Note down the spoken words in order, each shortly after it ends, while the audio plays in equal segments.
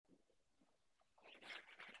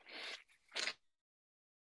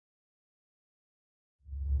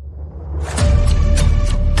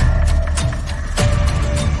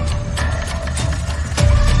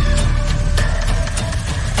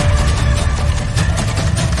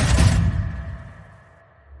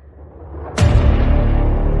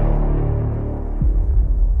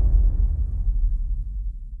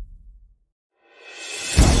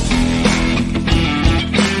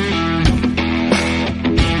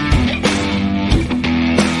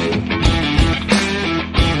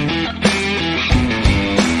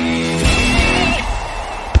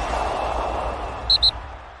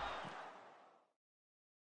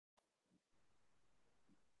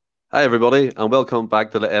Hi, everybody, and welcome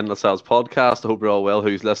back to the EndlessCelts podcast. I hope you're all well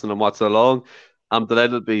who's listening and watching along. I'm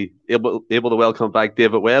delighted to be able to welcome back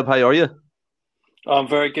David Webb. How are you? I'm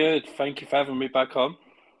very good. Thank you for having me back on.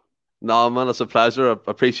 No, man, it's a pleasure. I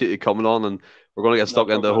appreciate you coming on, and we're going to get No stuck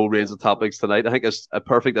into a whole problem. range of topics tonight. I think it's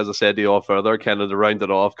perfect, as I said to you all further, kind of to round it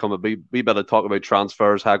off, come a wee bit of talk about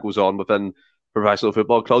transfers, how it goes on within professional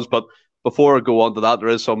football clubs. But before I go on to that, there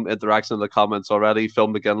is some interaction in the comments already. Phil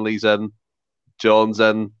McGinley's in. John's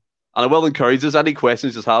in. And I will encourage us, any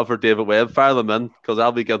questions you have for David Webb, fire them in, because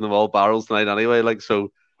I'll be giving them all barrels tonight anyway.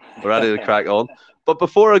 So we're ready to crack on. But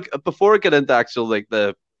before I get into actual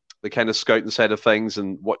the kind of scouting side of things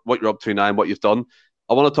and what you're up to now and what you've done,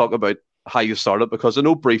 I want to talk about how you started, because I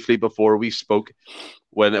know briefly before we spoke,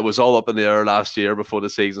 when it was all up in the air last year before the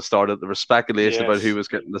season started, there was speculation about who Yes. was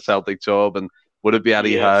getting the Celtic job and would it be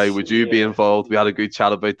Eddie Howe? Yes. Would you be Yeah. involved? We had a good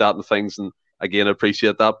chat about that and things, and again, I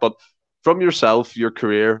appreciate that. But from yourself, your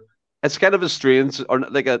career, it's kind of a strange, or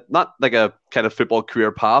like a not like a kind of football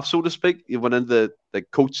career path, so to speak. You went into the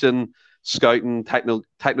coaching, scouting,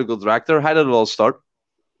 technical director. How did it all start?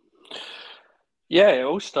 Yeah, it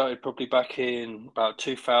all started probably back in about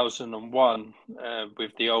 2001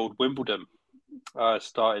 with the old Wimbledon. I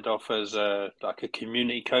started off as a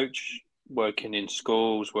community coach, working in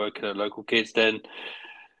schools, working at local kids. Then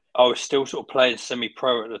I was still sort of playing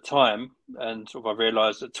semi-pro at the time, and sort of I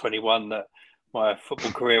realised at 21 that my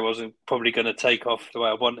football career wasn't probably going to take off the way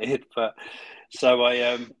I wanted. But so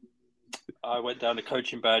I went down the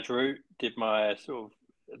coaching badge route, did my sort of,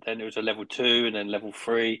 then it was a level two and then level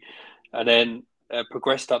three, and then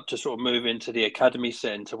progressed up to sort of move into the academy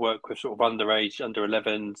setting to work with sort of underage, under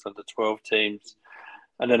 11s, under 12 teams.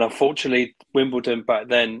 And then unfortunately, Wimbledon back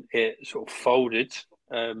then, it sort of folded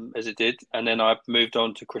as it did. And then I moved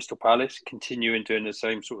on to Crystal Palace, continuing doing the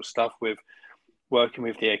same sort of stuff with working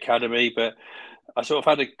with the academy. But I sort of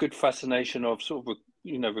had a good fascination of sort of,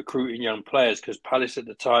 recruiting young players because Palace at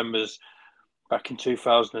the time was back in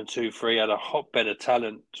 2002, 3 had a hotbed of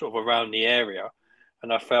talent sort of around the area.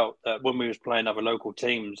 And I felt that when we was playing other local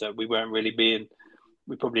teams that we weren't really being,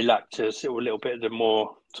 we probably lacked a sort of a little bit of the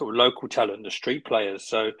more sort of local talent, the street players.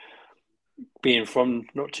 So being from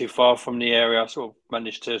not too far from the area, I sort of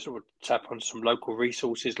managed to sort of tap on some local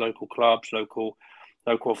resources, local clubs, local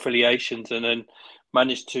affiliations, and then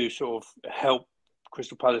managed to sort of help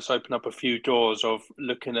Crystal Palace open up a few doors of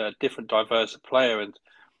looking at a different diverse player. And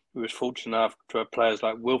we was fortunate enough to have players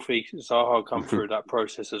like Wilfie Zaha come through that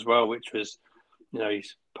process as well, which was,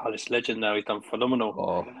 he's Palace legend now. He's done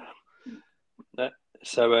phenomenal. Oh,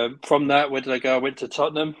 So from that, where did I go? I went to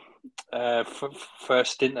Tottenham.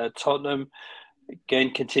 First stint at Tottenham.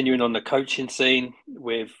 Again, continuing on the coaching scene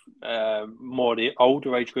with more the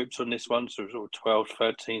older age groups on this one, so sort of 12,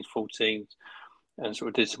 13s, 14s, and sort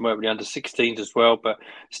of did some work with the under 16s as well, but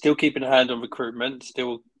still keeping a hand on recruitment,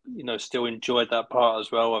 still enjoyed that part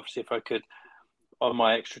as well. Obviously, if I could, on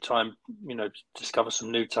my extra time, discover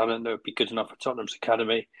some new talent that would be good enough for Tottenham's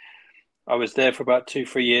academy. I was there for about 2,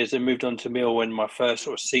 3 years, and moved on to Mill when my first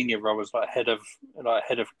sort of senior role was like head of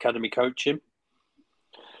academy coaching.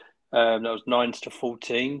 That was 9s to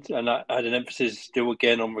 14s, and I had an emphasis still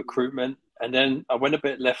again on recruitment. And then I went a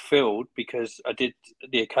bit left field because I did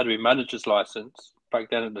the academy manager's license back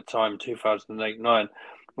then at the time, 2008-9.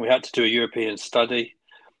 We had to do a European study.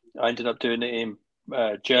 I ended up doing it in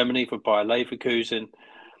Germany for Bayer Leverkusen,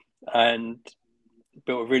 and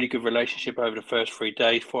built a really good relationship over the first 3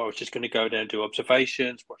 days. Thought I was just going to go there and do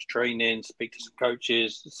observations, watch training, speak to some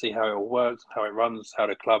coaches, see how it all works, how it runs, how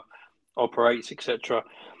the club operates, etc.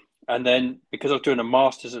 And then because I was doing a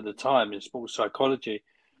master's at the time in sports psychology,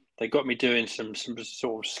 they got me doing some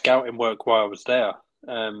sort of scouting work while I was there.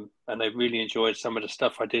 And they really enjoyed some of the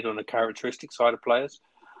stuff I did on the characteristic side of players,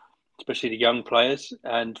 especially the young players.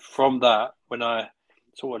 And from that, when I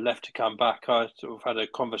sort of left to come back, I sort of had a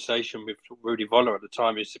conversation with Rudy Voller at the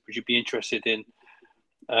time. He said, "Would you be interested in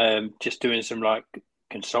just doing some like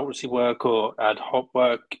consultancy work or ad hoc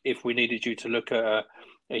work if we needed you to look at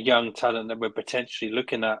a young talent that we're potentially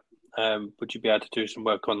looking at? Would you be able to do some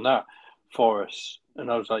work on that for us?" And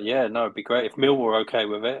I was like, "Yeah, no, it'd be great if Mill were okay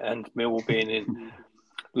with it." And Mill being in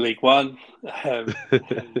League One, um,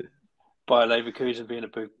 Bayer Leverkusen being a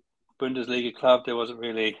big Bundesliga club, there wasn't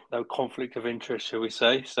really no conflict of interest, shall we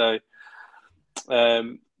say?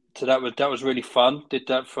 Um, so that was really fun. Did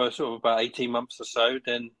that for sort of about 18 months or so.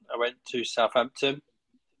 Then I went to Southampton,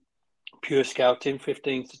 pure scouting,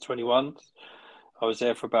 15 to 21. I was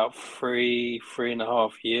there for about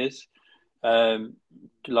 3.5 years. Um,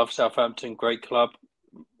 Love Southampton, great club.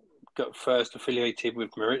 Got first affiliated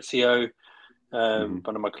with Maurizio, mhm.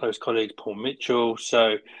 one of my close colleagues, Paul Mitchell.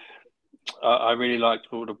 So I really liked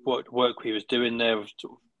all the work he was doing there, of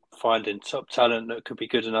sort of finding top talent that could be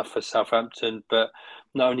good enough for Southampton, but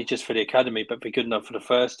not only just for the academy, but be good enough for the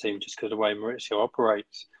first team, just because of the way Maurizio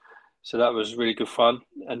operates. So that was really good fun.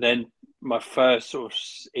 And then my first sort of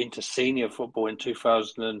into senior football in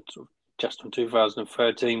 2000, just from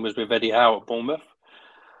 2013, was with Eddie Howe at Bournemouth.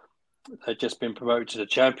 They'd just been promoted to the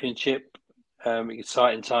Championship.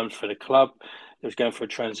 Exciting times for the club. It was going for a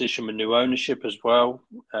transition with new ownership as well,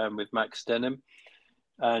 with Max Denham.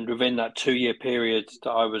 And within that 2-year period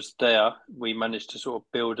that I was there, we managed to sort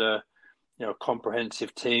of build a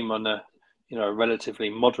comprehensive team on a relatively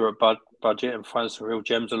moderate budget and find some real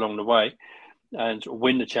gems along the way, and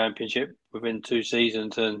win the Championship within 2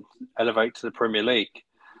 seasons and elevate to the Premier League.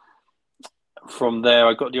 From there,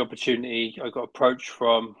 I got the opportunity. I got approached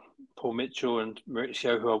from Paul Mitchell and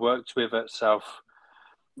Maurizio, who I worked with at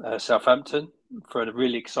Southampton, for a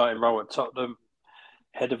really exciting role at Tottenham,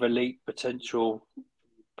 head of elite potential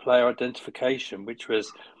player identification, which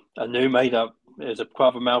was a new made up. It was quite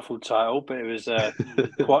of a mouthful title, but it was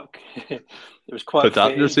quite. It was quite. Put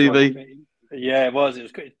that in your CV. Yeah, it was.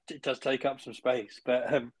 It does take up some space,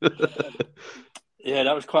 but yeah,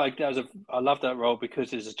 that was quite. I love that role because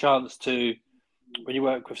there's a chance to, when you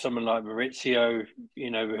work with someone like Maurizio,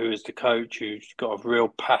 who is the coach, who's got a real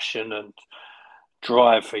passion and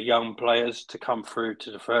drive for young players to come through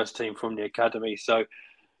to the first team from the academy. So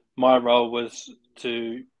my role was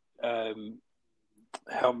to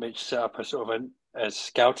help Mitch set up a sort of a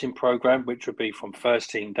scouting program, which would be from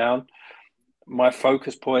first team down. My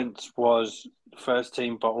focus points was first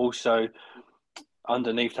team, but also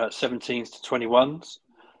underneath that 17s to 21s.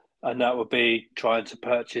 And that would be trying to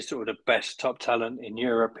purchase sort of the best top talent in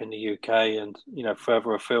Europe, in the UK, and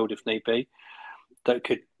further afield if need be, that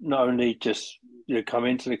could not only just come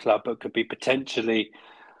into the club, but could be potentially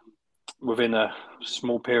within a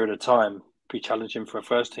small period of time be challenging for a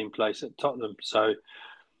first team place at Tottenham. So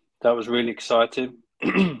that was really exciting.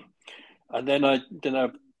 And then I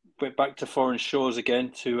went back to foreign shores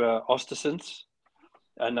again to Ostersund's,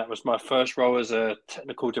 and that was my first role as a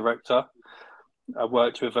technical director. I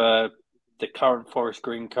worked with the current Forest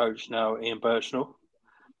Green coach now, Ian Birchnell.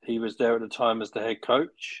 He was there at the time as the head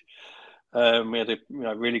coach. We had a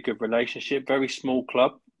really good relationship. Very small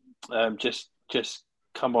club. Just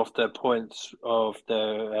come off their points of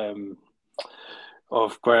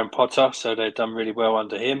Graham Potter, so they'd done really well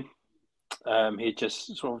under him. He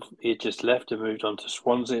just left and moved on to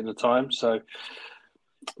Swansea at the time. So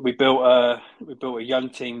we built a young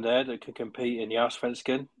team there that could compete in the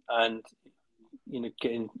Allsvenskan, and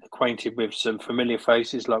getting acquainted with some familiar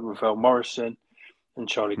faces like Ravel Morrison and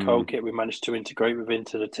Charlie Colkett, we managed to integrate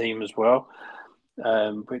into the team as well,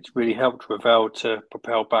 which really helped Ravel to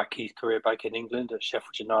propel back his career back in England at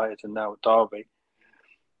Sheffield United and now at Derby.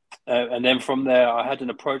 And then from there, I had an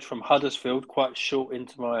approach from Huddersfield quite short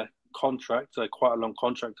into my contract, quite a long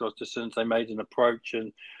contract. As soon as they made an approach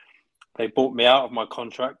and they bought me out of my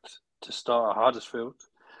contract to start at Huddersfield.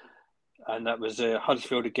 And that was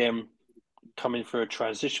Huddersfield again, coming through a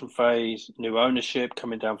transition phase, new ownership,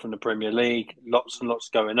 coming down from the Premier League, lots and lots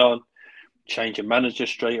going on, change of manager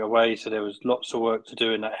straight away. So there was lots of work to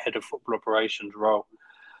do in that head of football operations role.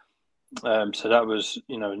 So that was,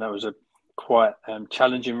 a quite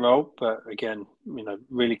challenging role, but again,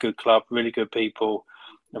 really good club, really good people.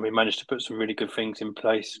 And we managed to put some really good things in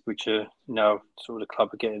place, which are now sort of the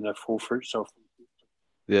club are getting their full fruits of.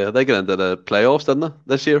 Yeah, they got into the playoffs, didn't they,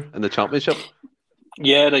 this year in the Championship?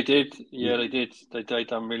 Yeah, they did. They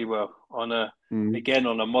done really well on a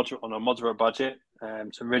moderate budget.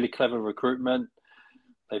 Some really clever recruitment.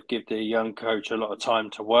 They've given the young coach a lot of time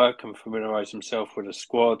to work and familiarise himself with the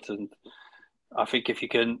squad. And I think if you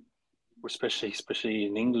can, especially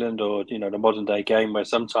in England or the modern day game where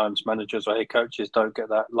sometimes managers or head coaches don't get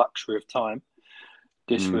that luxury of time,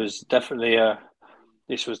 this was definitely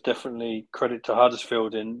credit to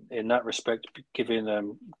Huddersfield in that respect,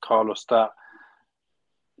 giving Carlos that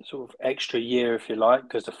sort of extra year, if you like,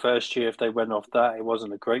 because the first year, if they went off that, it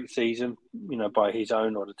wasn't a great season, by his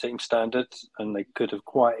own or the team standards, and they could have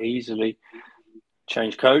quite easily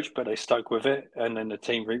changed coach, but they stuck with it, and then the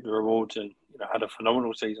team reaped the rewards and had a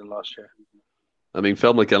phenomenal season last year. I mean,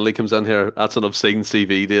 Phil McKinley comes in here. That's an obscene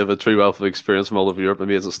CV. They have a true wealth of experience from all over Europe.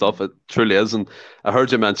 Amazing stuff. It truly is. And I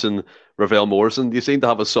heard you mention Ravel Morrison. You seem to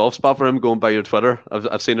have a soft spot for him going by your Twitter.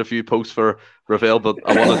 I've seen a few posts for Ravel, but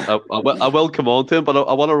I will come on to him. But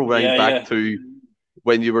I want to rewind back to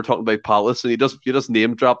when you were talking about Palace, and you just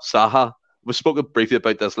name dropped Zaha. We spoke briefly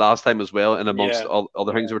about this last time as well, and amongst all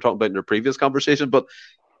other things we were talking about in our previous conversation. But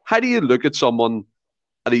how do you look at someone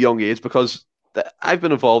at a young age? Because I've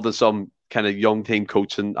been involved in some kind of young team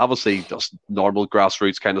coaching, obviously just normal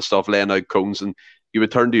grassroots kind of stuff, laying out cones, and you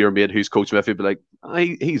would turn to your mate who's coaching with you, be like,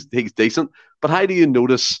 he's decent. But how do you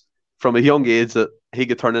notice from a young age that he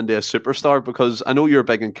could turn into a superstar? Because I know you're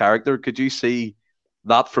big in character. Could you see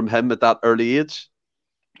that from him at that early age?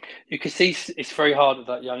 You can see it's very hard at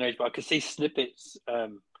that young age, but I could see snippets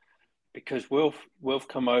because Wilf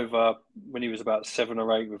come over when he was about 7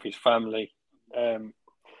 or 8 with his family.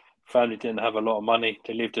 Family didn't have a lot of money.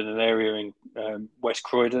 They lived in an area in West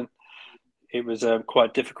Croydon. It was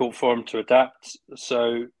quite difficult for him to adapt.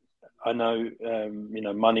 So I know,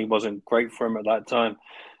 money wasn't great for him at that time.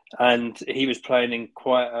 And he was playing in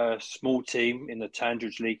quite a small team in the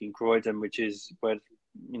Tandridge League in Croydon, which is where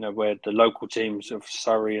the local teams of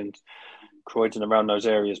Surrey and Croydon around those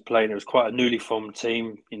areas played. It was quite a newly formed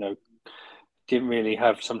team, didn't really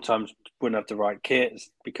have, sometimes wouldn't have the right kits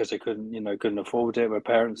because they couldn't afford it with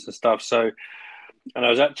parents and stuff. So, and I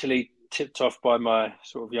was actually tipped off by my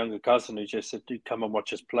sort of younger cousin who just said, "Dude, come and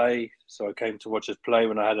watch us play." So I came to watch us play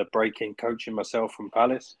when I had a break in coaching myself from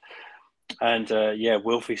Palace. And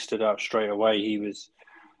Wilfie stood out straight away. He was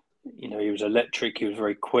electric. He was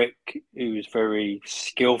very quick. He was very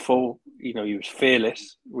skillful. He was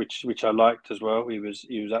fearless, which I liked as well. He was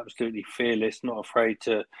absolutely fearless, not afraid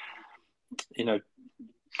to,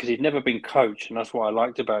 because he'd never been coached, and that's what I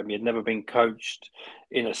liked about him. He had never been coached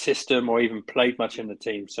in a system or even played much in the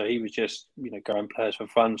team. So he was just, going players for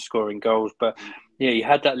fun, scoring goals. But yeah, he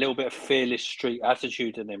had that little bit of fearless street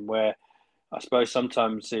attitude in him where I suppose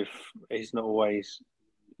sometimes if he's not always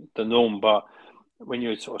the norm, but when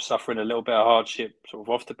you're sort of suffering a little bit of hardship sort of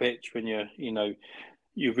off the pitch, when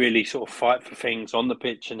you really sort of fight for things on the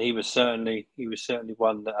pitch, and he was certainly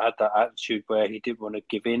one that had that attitude where he didn't want to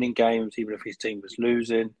give in games, even if his team was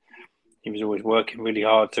losing. He was always working really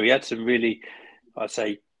hard. So he had some really, I'd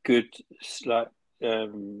say, good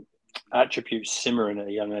attributes simmering at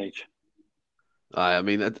a young age. I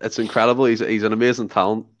mean, it's incredible. He's an amazing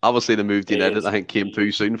talent. Obviously, the move to United, I think, came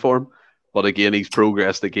too soon for him. But again, he's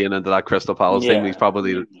progressed again into that Crystal Palace team.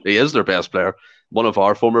 He is their best player. One of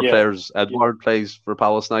our former players, Edward, plays for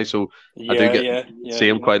Palace now, so I do see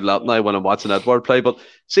him quite a lot now when I'm watching Edward play. But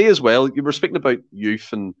see as well, you were speaking about youth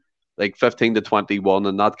and like 15 to 21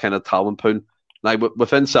 and that kind of talent pool. Now,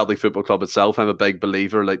 within Celtic Football Club itself, I'm a big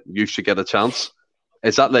believer like you should get a chance.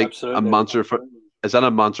 Is that like a mantra for? Is that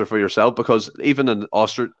a mantra for yourself? Because even in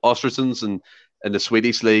Ostersunds and in the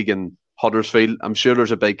Swedish League and Huddersfield, I'm sure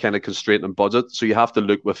there's a big kind of constraint on budget. So you have to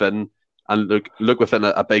look within and look within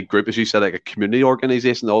a big group, as you said, like a community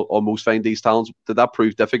organisation, almost find these talents. Did that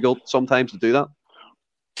prove difficult sometimes to do that?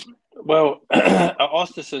 Well, at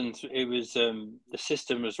Ostersunds, it was the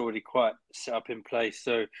system was already quite set up in place.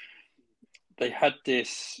 So they had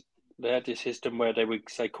this system where they would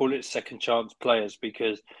call it second chance players,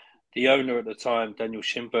 because the owner at the time, Daniel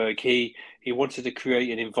Schimberg, he wanted to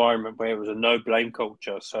create an environment where it was a no blame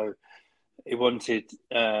culture. So he wanted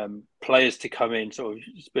players to come in, sort of,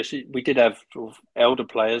 especially we did have sort of elder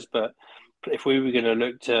players, but if we were going to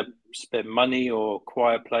look to spend money or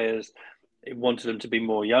acquire players, it wanted them to be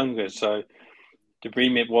more younger. So the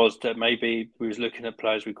remit was that maybe we was looking at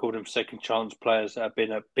players, we called them second chance players that had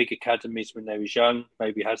been at big academies when they was young,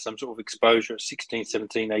 maybe had some sort of exposure at 16,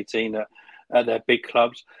 17, 18 at their big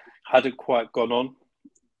clubs, hadn't quite gone on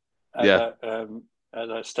at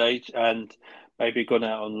that stage, and maybe gone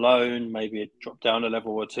out on loan, maybe it dropped down a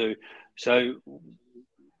level or two. So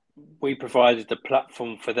we provided the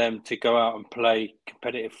platform for them to go out and play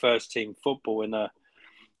competitive first team football in a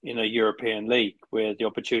European league, where the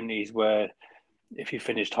opportunities were, if you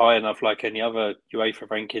finished high enough, like any other UEFA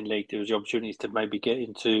ranking league, there was the opportunities to maybe get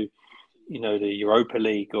into, the Europa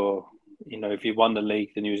League, or, if you won the league,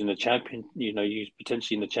 then you was in the champion, you was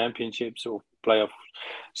potentially in the championships or playoff.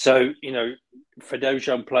 So, for those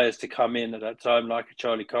young players to come in at that time, like a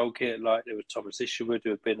Charlie Colkett, like there was Thomas Isherwood,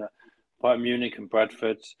 who had been at Bayern Munich and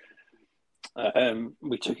Bradford.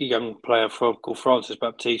 We took a young player called Francis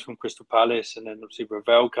Baptiste from Crystal Palace, and then obviously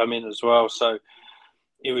Ravel come in as well. So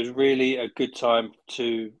it was really a good time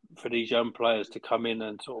for these young players to come in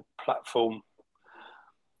and sort of platform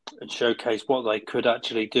and showcase what they could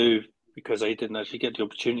actually do, because they didn't actually get the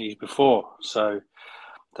opportunities before. So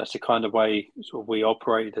that's the kind of way sort of we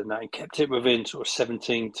operated in that, and kept it within sort of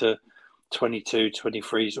 17 to 22,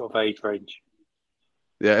 23 sort of age range.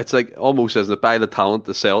 Yeah, it's like almost as they buy the talent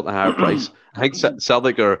to sell it at a higher price. I think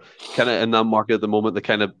Celtic are kind of in that market at the moment. They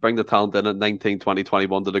kind of bring the talent in at 19, 20,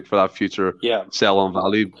 21 to look for that future sell on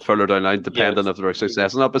value further down the line, depending if they're a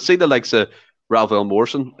success or not. But see the likes of Ralph L.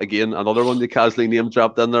 Morrison, again, another one you casually name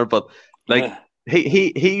dropped in there. But like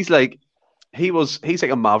he's like, he's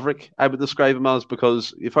like a maverick, I would describe him as,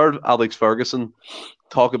 because you've heard Alex Ferguson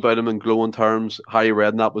talk about him in glowing terms. Harry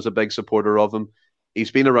Redknapp was a big supporter of him.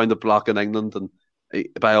 He's been around the block in England, and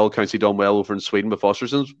by all accounts, he done well over in Sweden with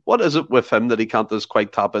Östersunds. What is it with him that he can't just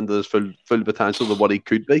quite tap into his full potential of what he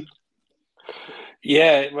could be?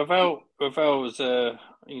 Yeah, Ravel was I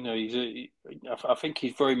think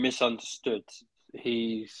he's very misunderstood.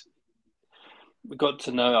 He's I got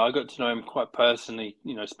to know him quite personally,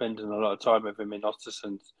 spending a lot of time with him in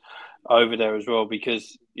Östersund over there as well,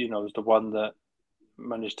 because, I was the one that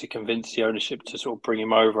managed to convince the ownership to sort of bring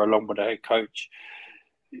him over along with the head coach.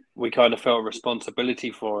 We kind of felt a responsibility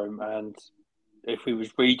for him, and if we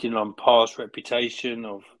was reading on past reputation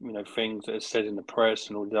of, things that are said in the press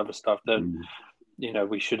and all the other stuff, then,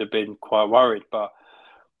 we should have been quite worried. But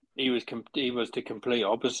he was the complete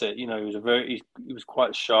opposite. He was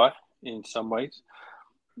quite shy in some ways.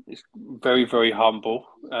 He's very, very humble.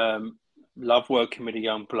 Love working with the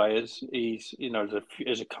young players. He's,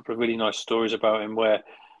 there's a couple of really nice stories about him where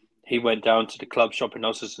he went down to the club shop in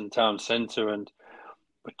Östersund town centre and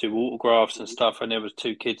would do autographs and stuff. And there was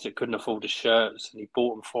two kids that couldn't afford the shirts, and he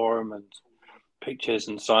bought them for them and pictures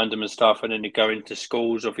and signed them and stuff. And then he'd go into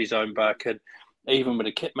schools off his own back. And even with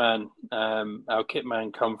a kit man, our kit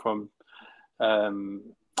man come from,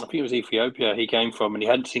 I think it was Ethiopia he came from, and he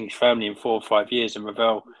hadn't seen his family in 4 or 5 years. And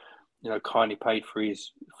Ravel, kindly paid for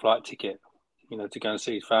his flight ticket, to go and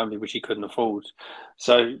see his family, which he couldn't afford.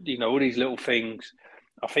 So, all these little things.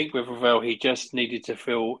 I think with Ravel, he just needed to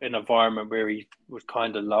feel an environment where he was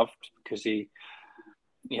kind of loved, because he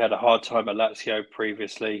had a hard time at Lazio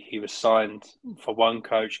previously. He was signed for one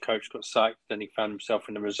coach got sacked, then he found himself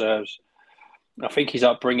in the reserves. I think his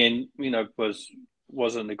upbringing,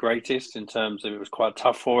 wasn't the greatest in terms of, it was quite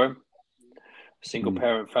tough for him. Single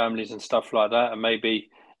parent families and stuff like that, and maybe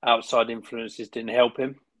outside influences didn't help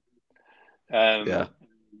him. Yeah,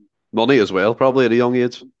 money as well, probably at a young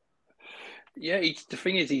age. Yeah, the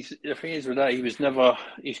thing is with that,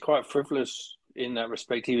 he's quite frivolous in that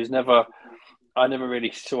respect. I never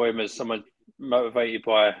really saw him as someone motivated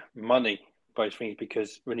by money, both things,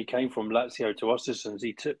 because when he came from Lazio to Östersund,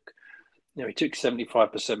 he took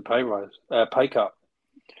 75% pay cut.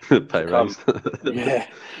 Pay rise. Yeah,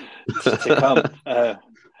 to come.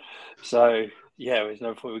 So yeah, there's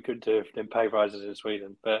no point we could do them pay rises in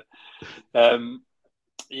Sweden, but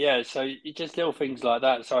yeah, so just little things like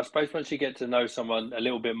that. So I suppose once you get to know someone a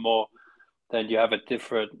little bit more, then you have a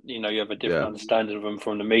different understanding of them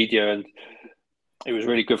from the media. And it was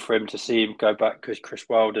really good for him to see him go back, because Chris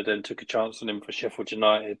Wilder then took a chance on him for Sheffield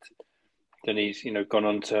United. Then he's gone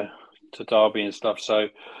on to Derby and stuff. So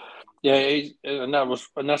yeah, that's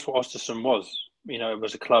what Östersund was. It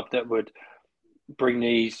was a club that would bring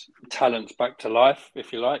these talents back to life,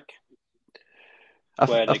 if you like.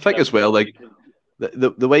 I think as well, like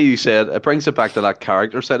the way you said, it brings it back to that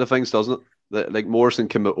character side of things, doesn't it? Like Morrison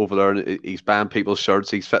came over there and he's buying people's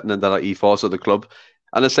shirts, he's fitting into that ethos of the club,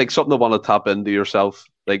 and it's like something I want to tap into yourself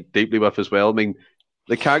like deeply with as well. I mean,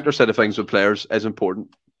 the character side of things with players is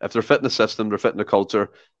important. If they're fitting the system, they're fitting the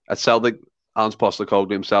culture. At Celtic, Hans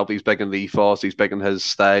Postecoglou himself, he's big in the ethos, he's big in his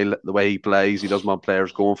style, the way he plays. He doesn't want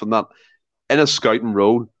players going from that. In a scouting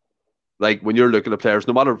role, like when you're looking at players,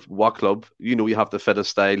 no matter what club, you have to fit a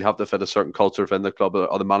style, you have to fit a certain culture within the club,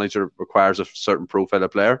 or the manager requires a certain profile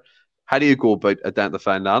of player. How do you go about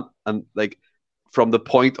identifying that? And like from the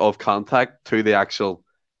point of contact to the actual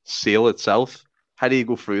sale itself, how do you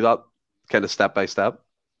go through that kind of step by step?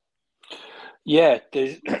 Yeah,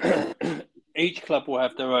 each club will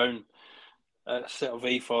have their own set of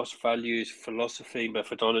ethos, values, philosophy,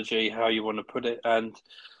 methodology, how you want to put it. And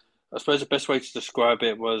I suppose the best way to describe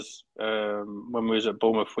it was when we was at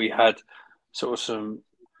Bournemouth, we had sort of some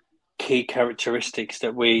key characteristics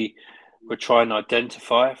that we were trying to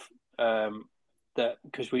identify. That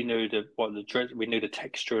because we knew we knew the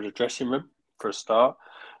texture of the dressing room for a start.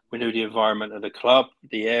 We knew the environment of the club,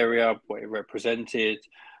 the area, what it represented,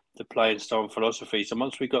 the playing style and philosophy. So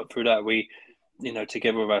once we got through that, we,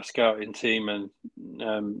 together with our scouting team and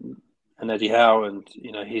Eddie Howe and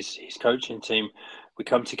his coaching team, we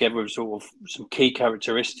come together with sort of some key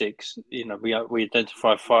characteristics. We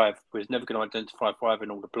identify 5. We was never going to identify 5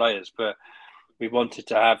 in all the players, but we wanted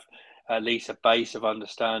to have at least a base of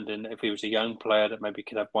understanding. If he was a young player, that maybe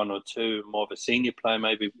could have 1 or 2, more of a senior player,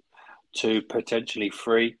 maybe 2, potentially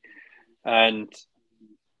 3, and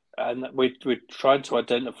we're trying to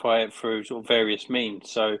identify it through sort of various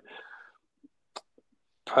means. So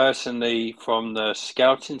personally, from the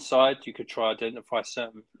scouting side, you could try to identify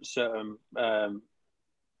certain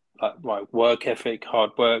like work ethic,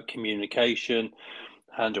 hard work, communication,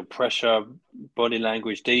 handle pressure, body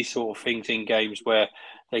language, these sort of things in games where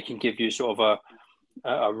they can give you sort of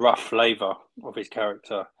a rough flavour of his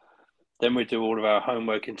character. Then we do all of our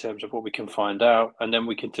homework in terms of what we can find out, and then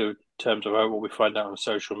we can do in terms of what we find out on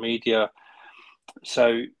social media.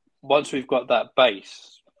 So once we've got that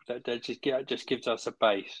base, that just gives us a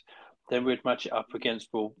base. Then we'd match it up against,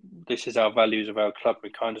 well, this is our values of our club. We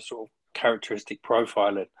kind of sort of characteristic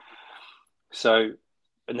profiling. So,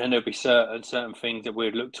 and then there'll be certain things that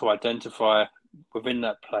we'd look to identify within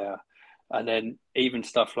that player. And then even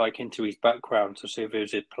stuff like into his background to see if he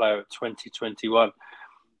was a player at 2021,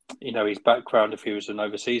 his background, if he was an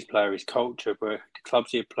overseas player, his culture, where the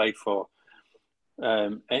clubs he had played for,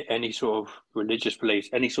 any sort of religious beliefs,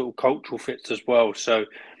 any sort of cultural fits as well. So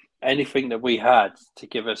anything that we had to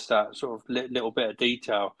give us that sort of little bit of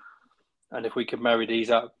detail, and if we could marry these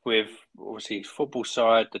up with obviously his football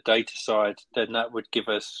side, the data side, then that would give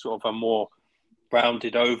us sort of a more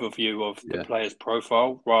rounded overview of the player's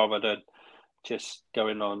profile rather than just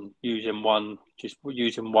going on using one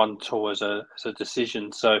tool as a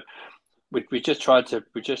decision. So we just tried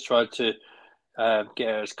to get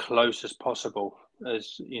as close as possible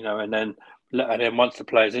as and then once the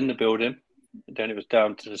player's in the building, then it was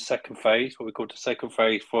down to the second phase, what we call the second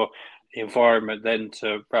phase, for the environment then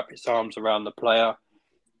to wrap its arms around the player,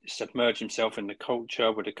 submerge himself in the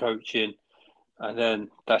culture with the coaching, and then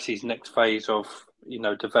that's his next phase of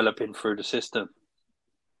developing through the system.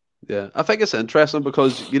 Yeah, I think it's interesting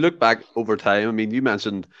because you look back over time. I mean, you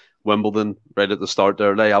mentioned Wimbledon right at the start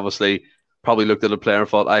there. They obviously probably looked at a player and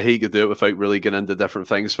thought, he could do it without really getting into different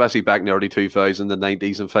things, especially back in the early 2000s, the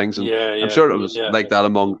 90s and things. And I'm sure it was like that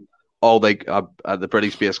among all the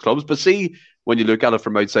British-based clubs. But see, when you look at it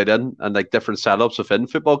from outside in and like different setups within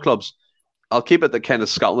football clubs, I'll keep it the kind of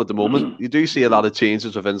Scotland at the moment. You do see a lot of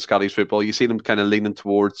changes within Scottish football. You see them kind of leaning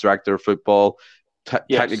towards director of football,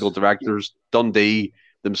 technical directors. Dundee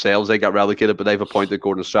themselves, they got relegated, but they've appointed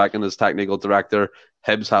Gordon Strachan as technical director.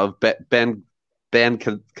 Hibs have Ben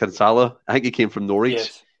Kinsella. I think he came from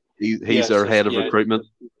Norwich. He's their head of recruitment.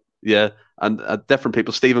 Yeah, and different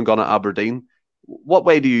people. Stephen Gunn at Aberdeen. What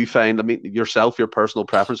way do you find, I mean, yourself, your personal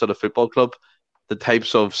preference at a football club, the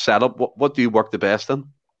types of setup, what do you work the best in?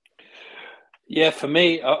 Yeah, for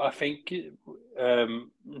me, I think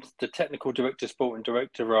the technical director, sporting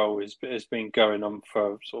director role has been going on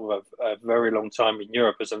for sort of a very long time in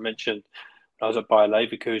Europe. As I mentioned, I was at Bayer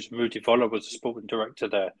Leverkusen. Rudi Völler was the sporting director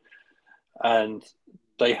there. And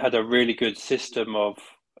they had a really good system of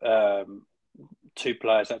two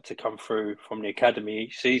players had to come through from the academy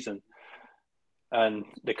each season. And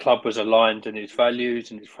the club was aligned in its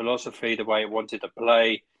values and its philosophy, the way it wanted to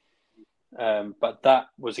play. But that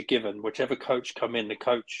was a given. Whichever coach come in, the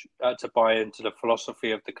coach had to buy into the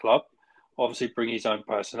philosophy of the club. Obviously, bring his own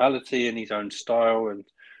personality and his own style, and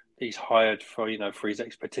he's hired for his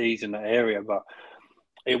expertise in that area. But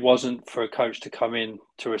it wasn't for a coach to come in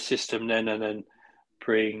to a system then and then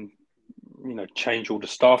bring, change all the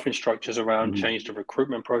staffing structures around, change the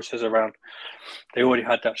recruitment process around. They already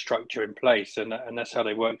had that structure in place, and that's how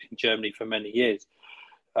they worked in Germany for many years.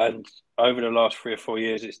 And over the last 3 or 4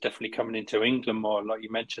 years, it's definitely coming into England more. Like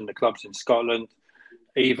you mentioned, the clubs in Scotland,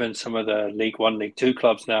 even some of the League One, League Two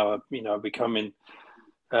clubs now are, becoming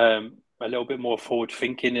a little bit more forward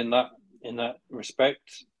thinking in that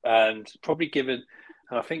respect, and probably given.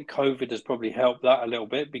 And I think COVID has probably helped that a little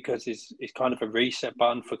bit because it's kind of a reset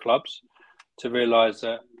button for clubs to realise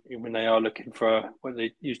that when they are looking for what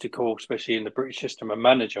they used to call, especially in the British system, a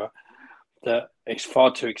manager, that it's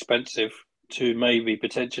far too expensive to maybe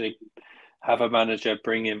potentially have a manager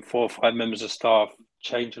bring in 4 or 5 members of staff,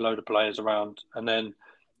 change a load of players around, and then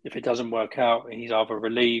if it doesn't work out, he's either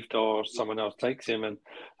relieved or someone else takes him, and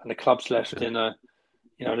the club's left in a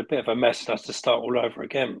bit of a mess and has to start all over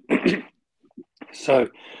again. So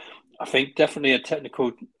I think definitely a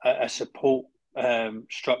technical support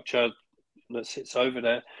structure that sits over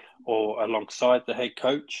there or alongside the head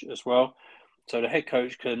coach as well. So the head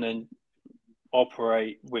coach can then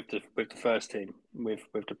operate with the first team, with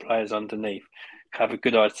the players underneath, have a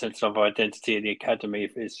good sense of identity in the academy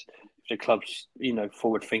if the club's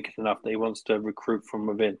forward thinking enough that he wants to recruit from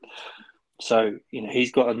within. So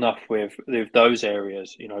he's got enough with those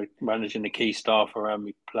areas, managing the key staff around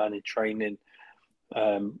me, planning training,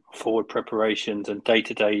 forward preparations, and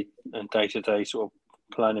day-to-day sort of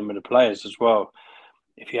planning with the players as well.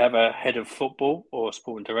 If you have a head of football or a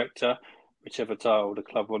sporting director, whichever title the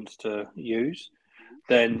club wants to use,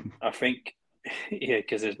 then I think,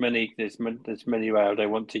 because there's many ways they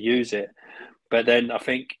want to use it. But then I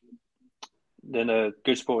think then a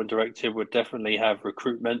good sporting director would definitely have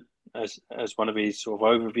recruitment as one of his sort of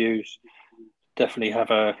overviews.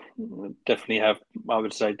 I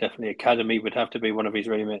would say definitely academy would have to be one of his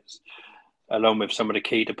remits, along with some of the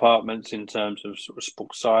key departments in terms of sort of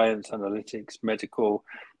sports science, analytics, medical,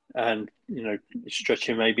 and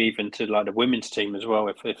stretching maybe even to like the women's team as well,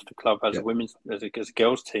 if the club has a women's as a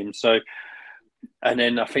girls team. So, and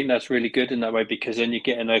then I think that's really good in that way, because then you're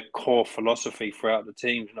getting a core philosophy throughout the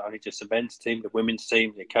teams, not only just the men's team, the women's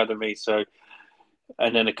team, the academy. So,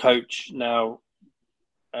 and then a coach now.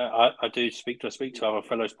 I do speak to other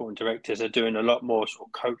fellow sporting directors. They're doing a lot more sort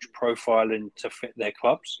of coach profiling to fit their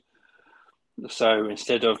clubs. So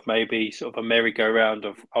instead of maybe sort of a merry-go-round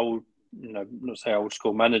of old, not say old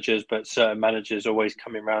school managers, but certain managers always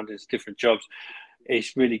coming around as different jobs,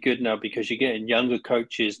 it's really good now because you're getting younger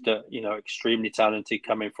coaches that, extremely talented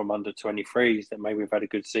coming from under 23s that maybe have had a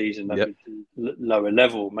good season at lower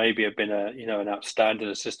level, maybe have been an outstanding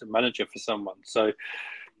assistant manager for someone. So,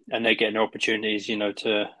 and they're getting opportunities,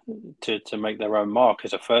 to make their own mark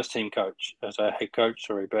as a first team coach, as a head coach,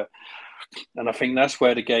 and I think that's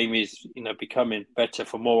where the game is, becoming better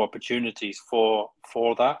for more opportunities for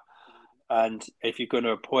that. And if you're going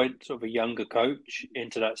to appoint sort of a younger coach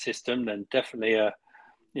into that system, then definitely a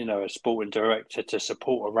sporting director to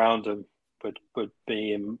support around them would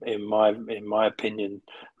be, in my opinion,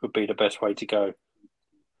 would be the best way to go.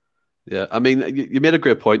 Yeah, I mean, you made a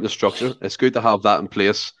great point in the structure. It's good to have that in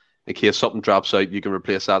place in case something drops out. You can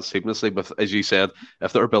replace that seamlessly. But as you said,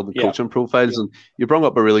 if they're building coaching profiles, and you brought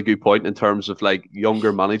up a really good point in terms of like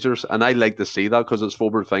younger managers, and I like to see that because it's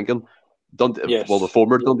forward thinking. The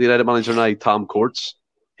former Dundee United manager now, Tom Courts,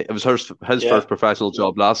 it was his first professional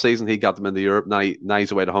job last season. He got them into Europe. Now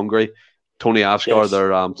he's away to Hungary. Tony Ashgar,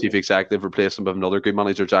 their chief executive, replaced him with another good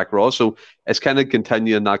manager, Jack Ross. So it's kind of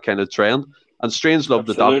continuing that kind of trend. And Strangelove,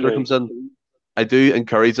 the doctor, comes in. I do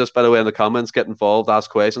encourage us, by the way, in the comments, get involved, ask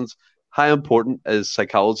questions. How important is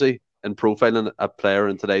psychology in profiling a player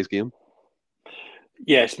in today's game?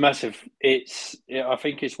 Yeah, it's massive. I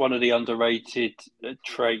think it's one of the underrated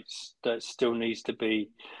traits that still needs to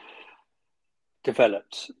be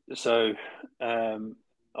developed. So,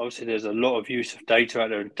 obviously, there's a lot of use of data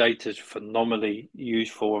out there, and data is phenomenally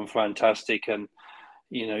useful and fantastic. And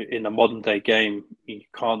in the modern day game, you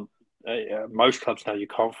can't. Most clubs now, you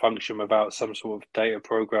can't function without some sort of data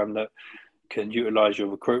program that can utilize your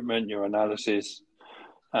recruitment, your analysis,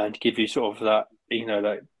 and give you sort of that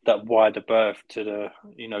that wider berth to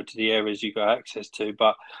the areas you got access to.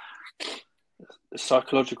 But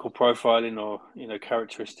psychological profiling or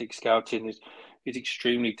characteristic scouting is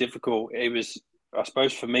extremely difficult. It was, I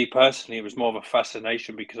suppose, for me personally, it was more of a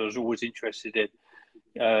fascination because I was always interested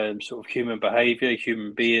in sort of human behavior,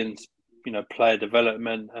 human beings, player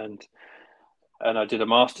development, and I did a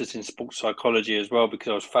master's in sports psychology as well because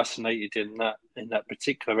I was fascinated in that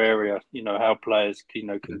particular area. How players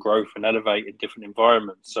can grow and elevate in different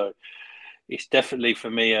environments. So it's definitely,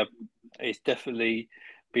 for me, it's definitely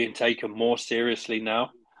being taken more seriously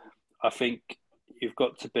now. I think you've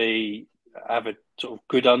got to have a sort of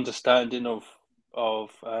good understanding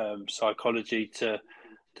of psychology to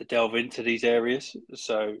delve into these areas.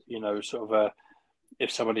 So if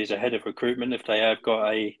somebody's a head of recruitment, if they have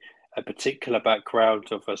got a particular background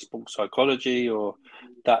of a sports psychology or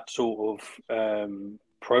that sort of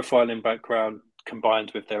profiling background combined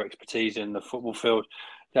with their expertise in the football field,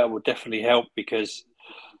 that will definitely help because,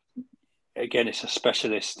 again, it's a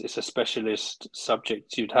specialist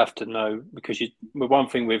subject. You'd have to know because one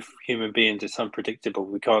thing with human beings, it's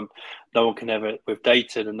unpredictable. No one can ever, with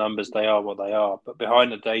data, the numbers, they are what they are. But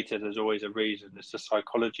behind the data, there's always a reason. It's the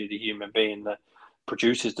psychology of the human being that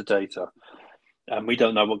produces the data. And we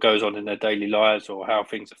don't know what goes on in their daily lives or how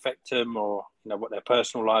things affect them or what their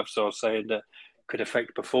personal lives are, saying that could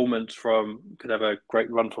affect performance could have a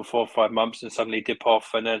great run for 4 or 5 months and suddenly dip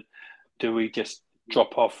off. And then do we just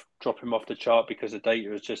drop him off the chart because the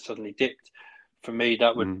data has just suddenly dipped? For me,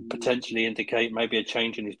 that would potentially indicate maybe a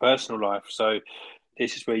change in his personal life. So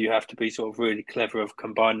this is where you have to be sort of really clever of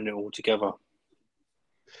combining it all together.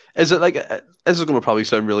 Is it like, this is going to probably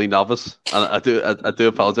sound really novice, and I do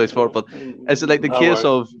apologize for it, but is it like the case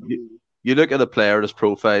of you look at a player, his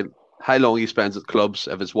profile, how long he spends at clubs?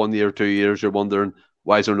 If it's 1 year, 2 years, you're wondering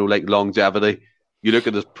why is there no like longevity? You look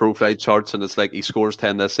at his profile charts, and it's like he scores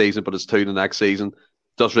 10 this season, but it's 2 the next season.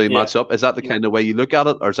 Doesn't really match up. Is that the kind of way you look at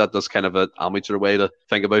it, or is that just kind of an amateur way to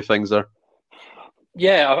think about things there?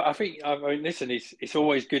 Yeah, I mean, listen, it's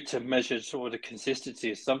always good to measure sort of the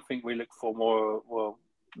consistency. It's something we look for more. Well,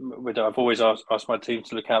 I've always asked my team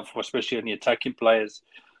to look out for, especially in the attacking players,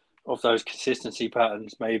 of those consistency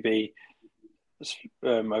patterns, maybe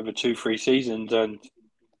over 2-3 seasons. And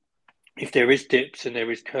if there is dips and there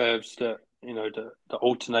is curves that to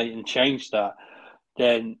alternate and change that,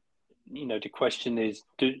 then the question is,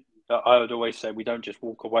 I would always say we don't just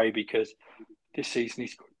walk away because this season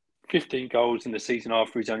he's scored 15 goals and the season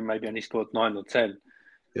after he's only scored 9 or 10.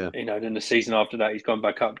 Yeah. Then the season after that he's gone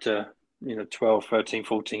back up to 12, 13,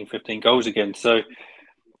 14, 15 goals again. So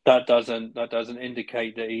that doesn't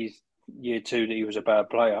indicate that he's year 2 that he was a bad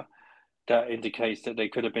player. That indicates that there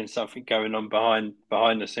could have been something going on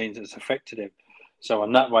behind the scenes that's affected him. So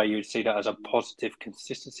in that way, you'd see that as a positive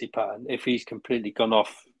consistency pattern. If he's completely gone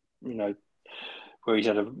off, where he's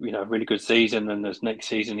had a really good season, and this next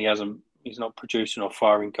season he's not producing or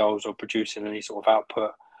firing goals or producing any sort of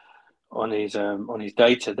output on his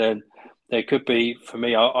data, then there could be, for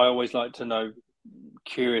me, I always like to know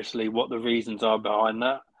curiously what the reasons are behind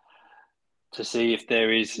that, to see if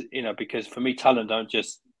there is, because for me, talent don't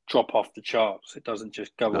just drop off the charts. It doesn't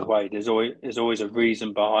just go away. There's always a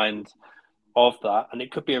reason behind of that, and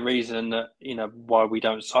it could be a reason that why we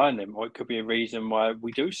don't sign them, or it could be a reason why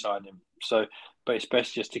we do sign them. So, but it's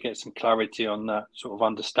best just to get some clarity on that sort of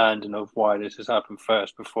understanding of why this has happened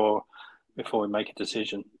first before we make a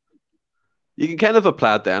decision. You can kind of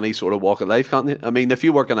apply it to any sort of walk of life, can't you? I mean, if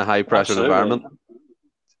you work in a high pressure environment,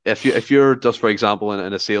 if you're just, for example,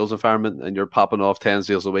 in a sales environment and you're popping off 10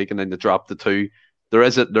 sales a week and then you drop to 2, there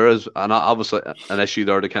is and obviously an issue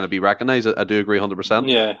there to kind of be recognised. I do agree 100%.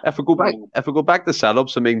 Yeah. If we go back to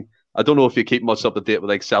setups, I mean, I don't know if you keep much up to date with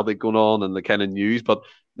like Celtic going on and the kind of news, but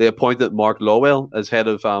they appointed Mark Lowell as head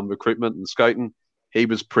of recruitment and scouting. He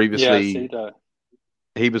was previously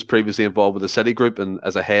involved with the City Group and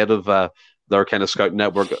as a head of their kind of scouting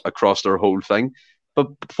network across their whole thing.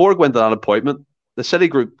 But before I went to that appointment, the City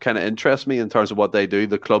Group kind of interests me in terms of what they do,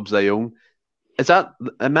 the clubs they own. Is that,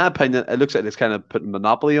 in my opinion, it looks like it's kind of putting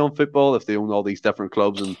monopoly on football if they own all these different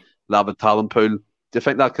clubs and have a talent pool. Do you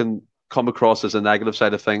think that can come across as a negative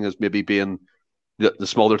side of things, as maybe being the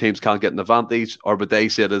smaller teams can't get an advantage, or would they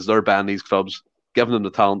see it as they're banning these clubs, giving them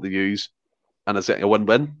the talent to use, and it's a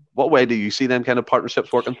win-win? What way do you see them kind of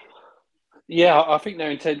partnerships working? Yeah, I think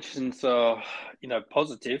their intentions are,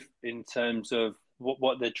 positive in terms of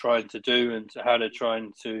what they're trying to do and how they're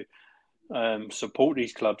trying to support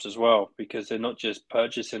these clubs as well, because they're not just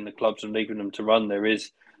purchasing the clubs and leaving them to run. There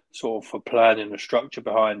is sort of a plan and a structure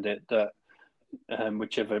behind it that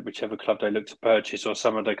whichever club they look to purchase, or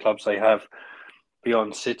some of the clubs they have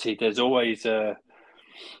beyond City, there's always a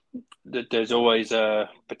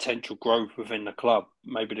potential growth within the club.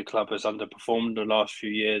 Maybe the club has underperformed the last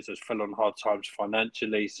few years, has fell on hard times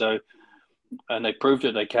financially, and they proved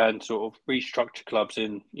that they can sort of restructure clubs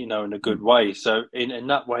in a good way. So in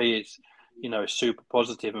that way, it's super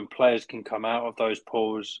positive, and players can come out of those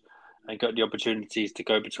pools and get the opportunities to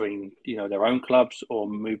go between their own clubs or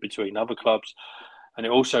move between other clubs. And it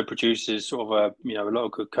also produces sort of a lot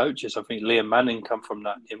of good coaches. I think Liam Manning come from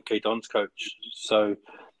that, the MK Dons coach. So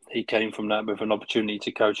he came from that with an opportunity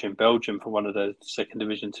to coach in Belgium for one of the second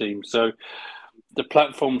division teams. So the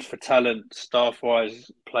platforms for talent, staff-wise,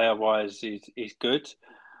 player-wise, is good.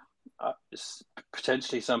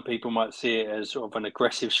 Potentially, some people might see it as sort of an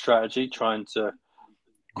aggressive strategy, trying to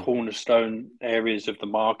cornerstone areas of the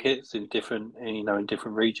markets in different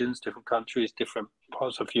regions, different countries, different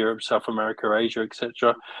parts of Europe, South America, Asia,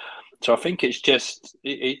 etc. So I think it's just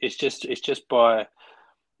by.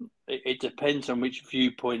 It depends on which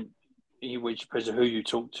viewpoint, which depends on who you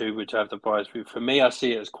talk to, would have the bias view. For me, I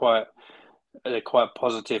see it as they're quite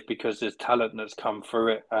positive because there's talent that's come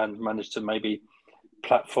through it and managed to maybe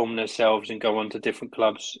platform themselves and go on to different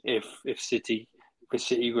clubs if City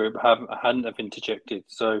Group hadn't have interjected.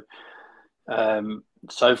 So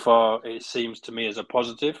so far it seems to me as a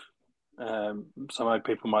positive. Some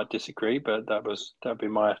people might disagree, but that'd be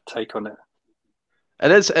my take on it.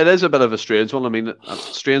 It is a bit of a strange one. I mean,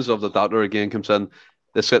 strange of the data again comes in.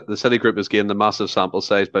 The City Group has gained a massive sample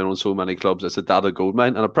size by owning so many clubs. It's a data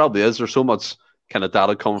goldmine, and it probably is. There's so much kind of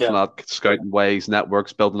data coming from that, scouting ways,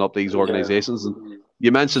 networks, building up these organisations. And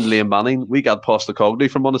you mentioned Liam Manning. We got Postecoglou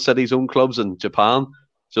from one of City's own clubs in Japan.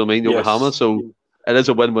 So I mean, Yokohama. Yes. So it is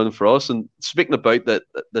a win-win for us. And speaking about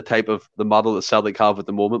the type of the model that Celtic have at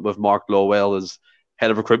the moment with Mark Lowell as head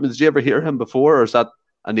of recruitment, did you ever hear him before, or is that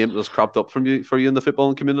a name that was cropped up for you in the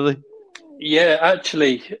footballing community? Yeah,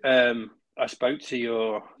 actually, I spoke to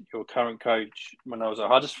your current coach when I was at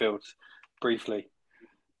Huddersfield briefly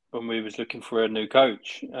when we was looking for a new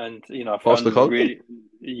coach, and I found him really.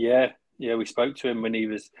 Yeah, we spoke to him when he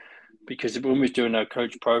was, because when we was doing our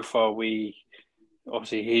coach profile, we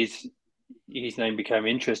obviously his name became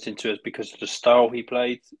interesting to us because of the style he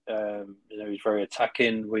played. He's very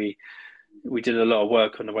attacking. We did a lot of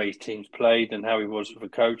work on the way his teams played and how he was with a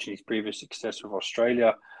coach and his previous success with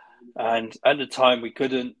Australia. And at the time, we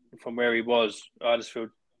couldn't, from where he was, Huddersfield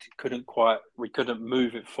we couldn't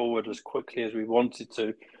move it forward as quickly as we wanted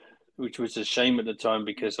to, which was a shame at the time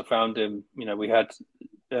because I found him, we had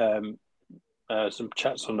some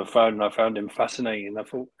chats on the phone and I found him fascinating. I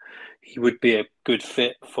thought he would be a good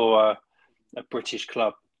fit for a British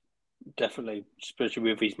club, definitely, especially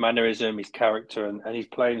with his mannerism, his character, and his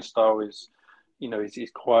playing style is,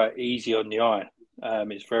 it's quite easy on the eye.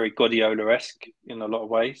 It's very Guardiola-esque in a lot of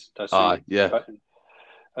ways.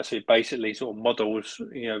 That's who basically sort of models.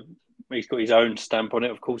 He's got his own stamp on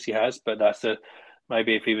it. Of course, he has, but that's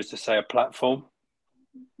maybe if he was to say a platform.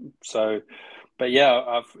 So, but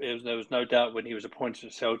yeah, there was no doubt when he was appointed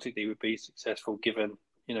to Celtic that he would be successful. Given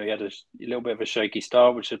he had a little bit of a shaky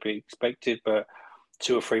start, which should be expected, but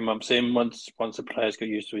 2 or 3 months in, once the players got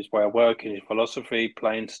used to his way of working, his philosophy,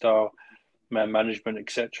 playing style, man management,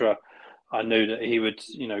 etc., I knew that he would,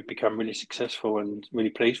 become really successful and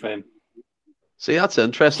really pleased for him. See, that's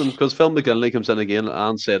interesting because Phil McGinley comes in again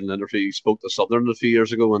and said in an interview he spoke to Southern a few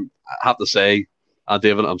years ago, and I have to say,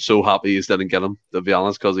 David, I'm so happy he didn't get him, to be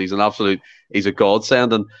honest, because he's a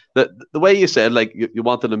godsend. And the way you said, like, you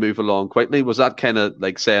wanted to move along quickly, was that kind of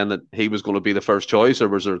like saying that he was going to be the first choice, or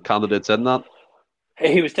was there candidates in that?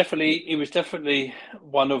 He was definitely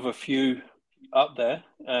one of a few up there.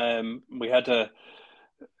 We had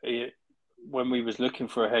when we was looking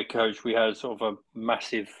for a head coach, we had sort of a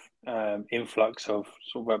massive influx of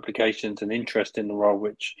sort of applications and interest in the role,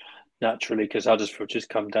 which naturally, because Huddersfield just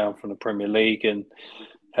come down from the Premier League and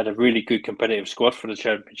had a really good competitive squad for the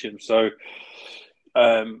Championship. So,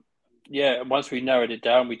 once we narrowed it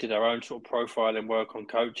down, we did our own sort of profile and work on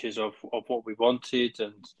coaches of what we wanted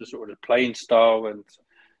and the sort of playing style and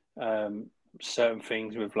certain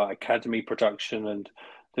things with like academy production, and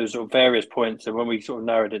there was sort of various points. And when we sort of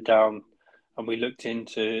narrowed it down and we looked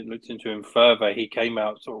into him further, he came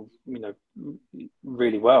out sort of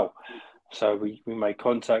really well. So we made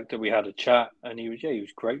contact and we had a chat, and he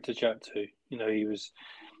was great to chat to. He was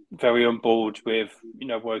very on board with,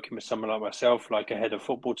 working with someone like myself, like a head of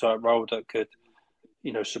football type role that could,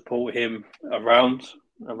 support him around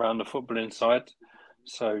the footballing side.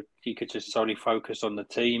 So he could just solely focus on the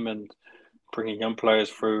team and bringing young players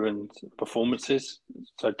through and performances.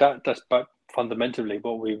 So that's fundamentally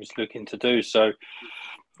what we was looking to do. So,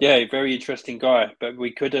 yeah, very interesting guy. But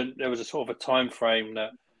there was a sort of a time frame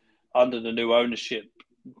that under the new ownership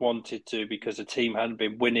wanted to, because the team hadn't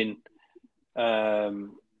been winning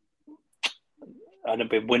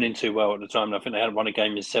too well at the time. I think they hadn't won a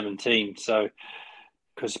game in 17. So,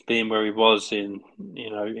 because being where he was in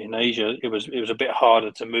Asia, it was a bit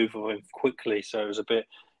harder to move him quickly. So it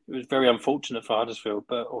was very unfortunate for Huddersfield,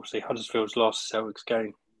 but obviously Huddersfield's lost Celtic's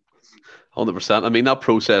game. 100%. I mean, that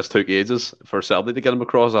process took ages for Celtic to get him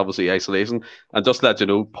across, obviously isolation. And just to let you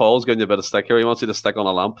know, Paul's giving you a bit of stick here. He wants you to stick on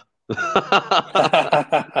a lamp.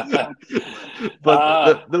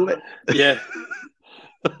 But the way... Yeah.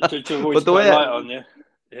 to avoid the light on you.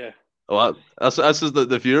 Yeah. Well, that's just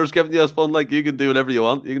the viewers giving you this fun. Like, you can do whatever you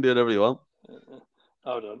want. You can do whatever you want.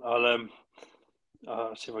 Hold on.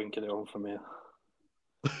 I'll see if I can get it on from here.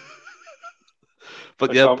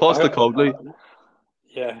 But yeah, Postecoglou.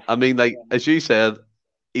 Yeah. I mean, like, as you said,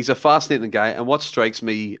 he's a fascinating guy. And what strikes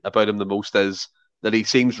me about him the most is that he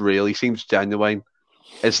seems real. He seems genuine.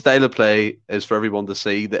 His style of play is for everyone to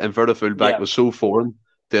see. The inverted fullback was so foreign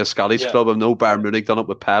to a Scottish club. I know Bayern Munich done it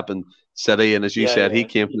with Pep and City. And as you said, he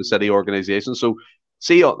came from the City organisation. So,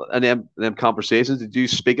 see, in them conversations, did you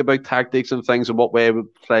speak about tactics and things and what way it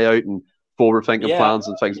would play out and forward-thinking plans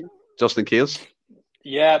and things, just in case?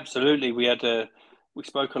 Yeah, absolutely. We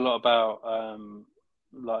spoke a lot about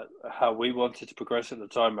like how we wanted to progress at the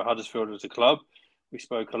time at Huddersfield as a club. We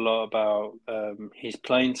spoke a lot about his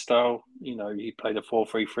playing style. He played a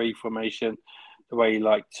 4-3-3 formation, the way he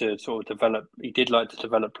liked to sort of develop. He did like to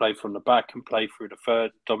develop play from the back and play through the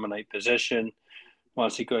third, dominate possession.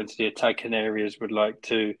 Once he got into the attacking areas, would like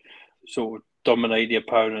to sort of dominate the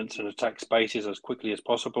opponents and attack spaces as quickly as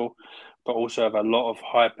possible, but also have a lot of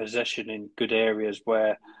high possession in good areas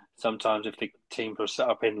where sometimes if the teams were set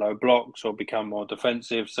up in low blocks or become more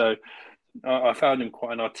defensive. So I found him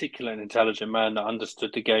quite an articulate and intelligent man that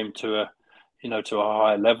understood the game to a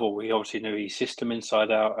higher level. He obviously knew his system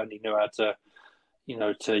inside out, and he knew how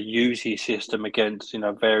to use his system against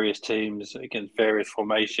various teams, against various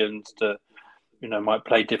formations that might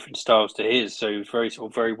play different styles to his. So he was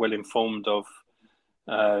very well informed of.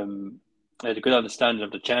 Had a good understanding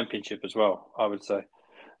of the Championship as well, I would say.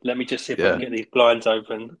 Let me just see if I can get these blinds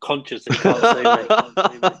open. Conscious that you can't see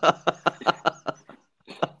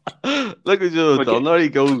me. Look what you've done. There you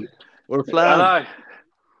go. We're flying.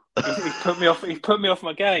 He's put me off. He's put me off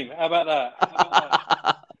my game. How about that? How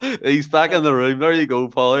about He's back in that? the room. There you go,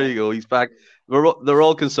 Paul. There you go. He's back. They're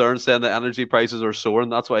all concerned saying that energy prices are soaring.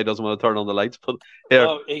 That's why he doesn't want to turn on the lights. But here,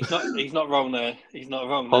 Well, he's not. He's not wrong there. He's not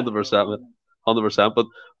wrong there. 100%, 100%. But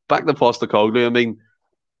back to Postecoglou. I mean,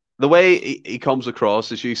 the way he comes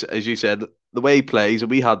across, as you said, the way he plays,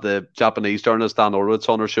 and we had the Japanese journalist Dan Orwitz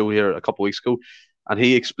on our show here a couple of weeks ago, and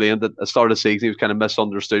he explained that at the start of the season he was kind of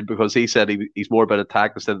misunderstood because he said he's more about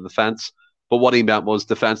attack instead of defence. But what he meant was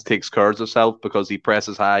defence takes care of itself because he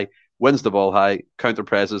presses high, wins the ball high, counter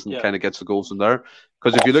presses, and kind of gets the goals from there.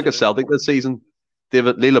 Because if you look at Celtic this season,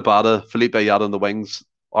 David Lilabada, Felipe Yada on the wings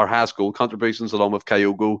are highest goal contributions along with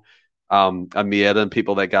Kyogo and Mieta and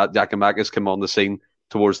people like Giacomakis come on the scene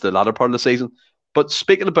towards the latter part of the season. But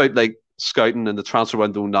speaking about like scouting and the transfer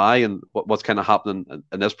window now and what's kind of happening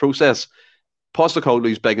in this process,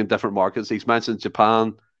 Postecoglou's big in different markets. He's mentioned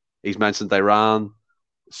Japan, he's mentioned Iran,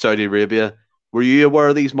 Saudi Arabia. Were you aware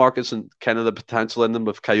of these markets and kind of the potential in them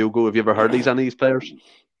with Kyogo? Have you ever heard any of these players?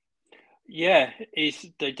 Yeah,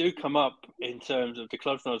 they do come up in terms of the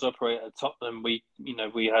clubs when I was operating at Tottenham. We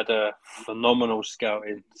had a phenomenal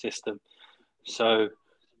scouting system, so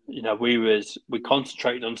we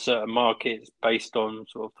concentrated on certain markets based on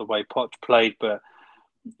sort of the way Poch played, but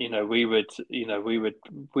we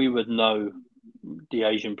would know the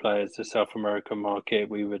Asian players, the South American market.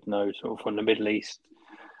 We would know sort of from the Middle East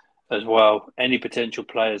as well. Any potential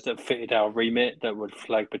players that fitted our remit that would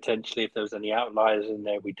flag potentially if there was any outliers in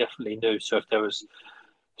there, we definitely knew. So if there was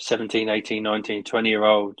 17, 18, 19,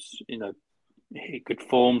 20-year-olds, good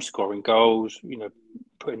form, scoring goals,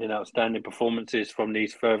 putting in outstanding performances from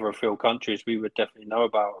these further afield countries, we would definitely know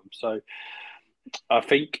about them. So I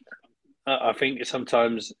think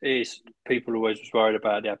sometimes people always was worried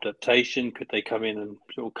about the adaptation. Could they come in and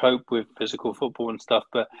sort of cope with physical football and stuff?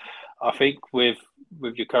 But I think with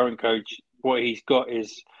your current coach, what he's got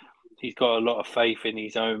is he's got a lot of faith in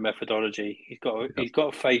his own methodology. He's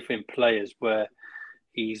got faith in players where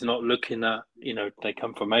he's not looking at, they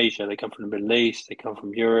come from Asia, they come from the Middle East, they come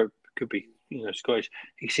from Europe, could be, Scottish.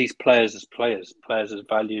 He sees players as players as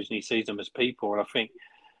values, and he sees them as people. And I think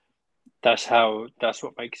that's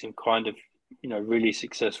what makes him kind of, really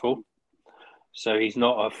successful. So he's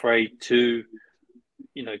not afraid to,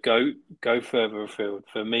 go further afield.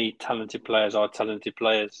 For me, talented players are talented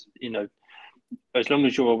players. As long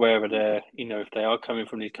as you're aware of their, if they are coming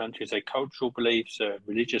from these countries, their cultural beliefs,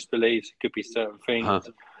 religious beliefs, it could be certain things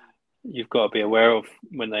you've got to be aware of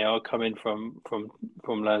when they are coming from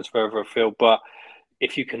lands further afield. But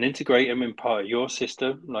if you can integrate them in part of your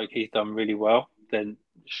system, like he's done really well, then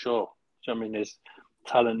sure. I mean, there's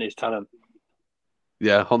talent is talent.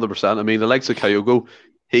 Yeah, 100%. I mean, the likes of Kyogo,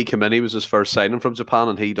 he came in, he was his first signing from Japan,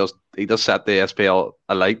 and he does set the SPL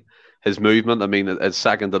alight. His movement, I mean, it's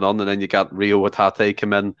second to none. And then you got Rio Hatate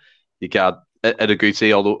come in, you got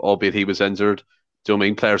Ideguchi, albeit he was injured. Do you know what I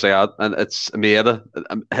mean? Players like that, and it's Mieta.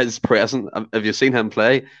 His pressing, have you seen him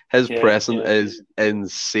play? His pressing is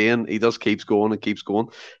insane. He just keeps going and keeps going.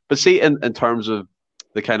 But see, in terms of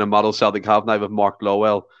the kind of model Celtic have now with Mark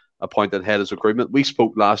Lowell appointed head of recruitment, we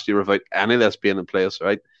spoke last year about any of this being in place,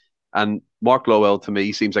 right? And Mark Lowell, to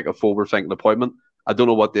me, seems like a forward-thinking appointment. I don't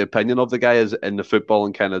know what the opinion of the guy is in the football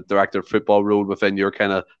and kind of director of football role within your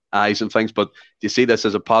kind of eyes and things, but do you see this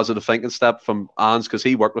as a positive thinking step from Ans? Because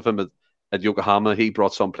he worked with him at Yokohama, he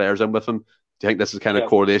brought some players in with him. Do you think this is kind of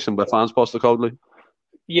correlation with Ans Postecoglou?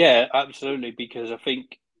 Yeah, absolutely, because I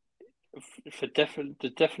think to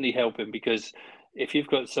definitely help him, because if you've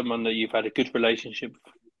got someone that you've had a good relationship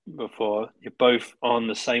before, you're both on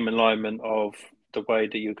the same alignment of the way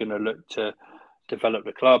that you're going to look to develop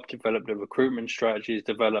the club, develop the recruitment strategies,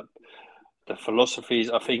 develop the philosophies.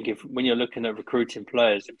 I think when you're looking at recruiting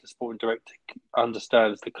players, if the sporting director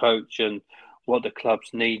understands the coach and what the club's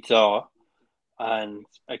needs are, and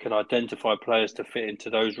they can identify players to fit into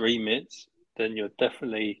those remits, then you'll get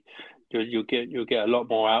a lot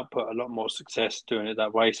more output, a lot more success doing it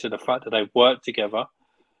that way. So the fact that they work together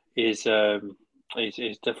is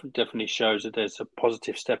definitely shows that there's a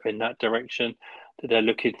positive step in that direction, that they're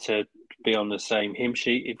looking to be on the same hymn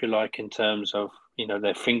sheet, if you like, in terms of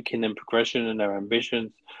their thinking and progression and their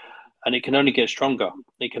ambitions, and it can only get stronger.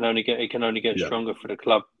 It can only get stronger for the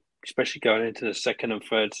club, especially going into the second and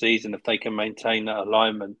third season. If they can maintain that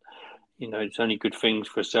alignment, it's only good things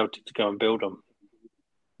for Celtic to go and build on.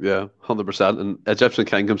 Yeah, 100%. And Egyptian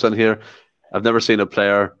King comes in here. I've never seen a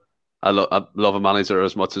player. I love a manager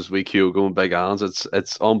as much as we Kyogo and Big Hans.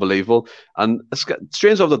 It's unbelievable. And it's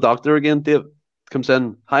strange of the doctor again, Dave, comes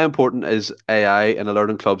in. How important is AI in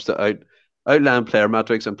alerting clubs to outline player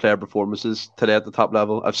metrics and player performances today at the top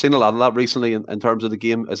level. I've seen a lot of that recently in terms of the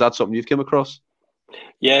game. Is that something you've come across?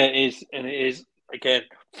 Yeah, it is, and it is again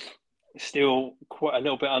still quite a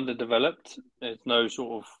little bit underdeveloped. There's no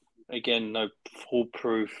sort of no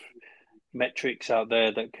foolproof metrics out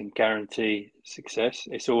there that can guarantee success.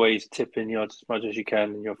 It's always tipping the odds as much as you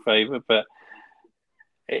can in your favour. But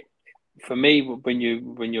for me, when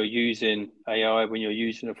you're using AI, when you're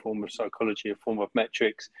using a form of psychology, a form of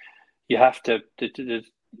metrics, you have to.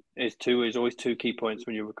 There's always two key points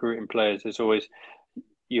when you're recruiting players. There's always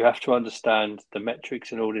you have to understand the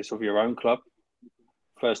metrics and audits of your own club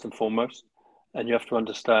first and foremost, and you have to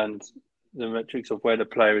understand the metrics of where the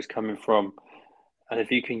player is coming from. And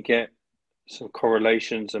if you can get some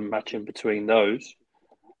correlations and matching between those,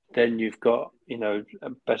 then you've got a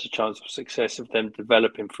better chance of success of them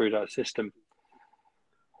developing through that system.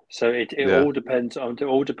 So it all depends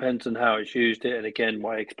on how it's used, and again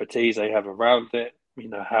what expertise they have around it.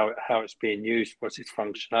 How it's being used, what's its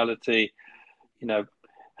functionality,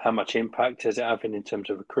 how much impact is it having in terms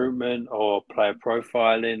of recruitment or player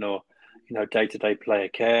profiling or day-to-day player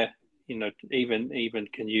care. Even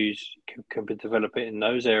can develop it in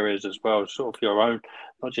those areas as well, sort of your own,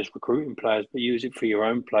 not just recruiting players, but use it for your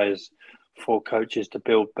own players, for coaches to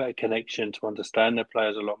build better connection, to understand their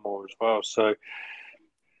players a lot more as well. So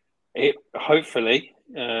it hopefully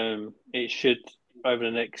it should, over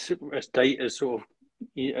the next, as data sort of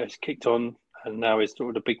has kicked on and now is sort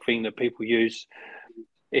of the big thing that people use,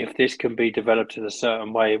 if this can be developed in a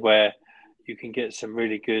certain way where you can get some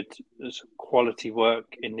really good quality work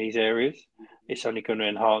in these areas, it's only going to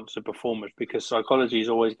enhance the performance, because psychology is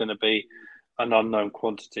always going to be an unknown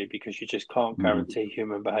quantity, because you just can't guarantee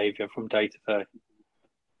human behaviour from day to day.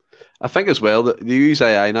 I think as well that you use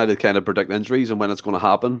AI now to kind of predict injuries and when it's going to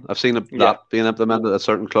happen. I've seen that being implemented at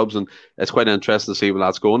certain clubs, and it's quite interesting to see where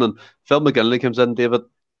that's going. And Phil McGinley comes in, David.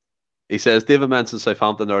 He says, David mentioned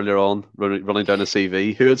Southampton earlier on, running down the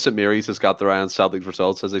CV. Who at St Mary's has got their eye on Celtic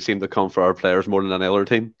results, as they seem to come for our players more than any other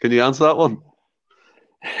team? Can you answer that one?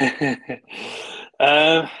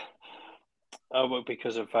 Well,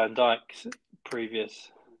 because of Van Dijk's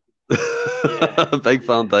previous. Big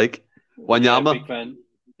Van Dijk. Wanyama. Big fan.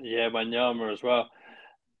 Yeah, Wanyama as well.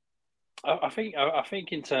 I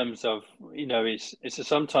think in terms of, it's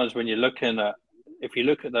sometimes when you're looking at, if you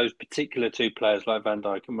look at those particular two players like Van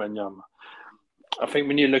Dijk and Wanyama, I think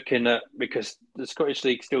when you're looking at, because the Scottish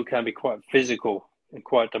League still can be quite physical and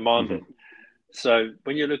quite demanding. Mm-hmm. So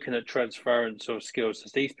when you're looking at transference of skills,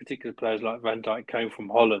 as these particular players like Van Dijk came from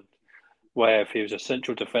Holland, where if he was a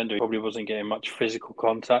central defender, he probably wasn't getting much physical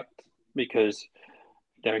contact because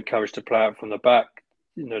they're encouraged to play out from the back.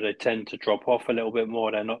 They tend to drop off a little bit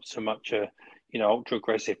more. They're not so much ultra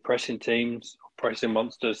aggressive pressing teams, pressing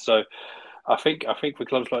monsters. So I think for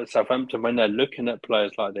clubs like Southampton, when they're looking at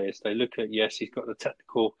players like this, they look at, yes, he's got the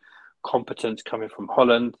technical competence coming from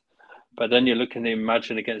Holland, but then you're looking to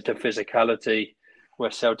imagine against the physicality where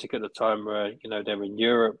Celtic at the time were, they're in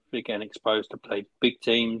Europe, they're getting exposed to play big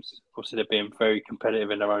teams. Obviously, they're being very competitive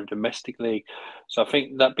in their own domestic league. So I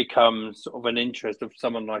think that becomes sort of an interest of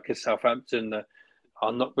someone like a Southampton that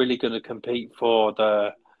are not really going to compete for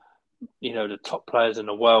the top players in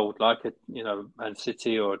the world, like Man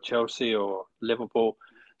City or Chelsea or Liverpool.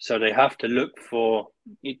 So they have to look for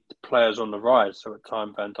players on the rise. So at the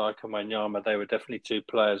time, Van Dijk and Wanyama, they were definitely two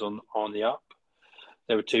players on the up.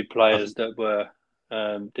 There were two players that were.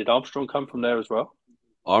 Did Armstrong come from there as well?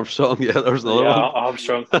 Armstrong, yeah, there was another one.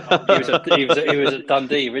 Armstrong. He was at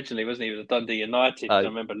Dundee originally, wasn't he? He was at Dundee United. I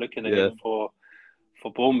remember looking at him for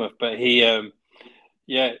Bournemouth, but he, I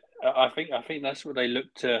think that's what they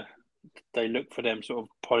look to. They look for them sort of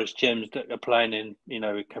polished gems that are playing in,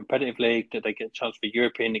 a competitive league, that they get a chance for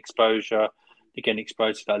European exposure, they're getting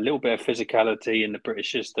exposed to that little bit of physicality in the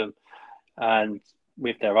British system, and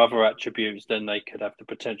with their other attributes, then they could have the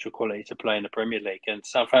potential quality to play in the Premier League. And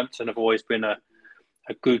Southampton have always been a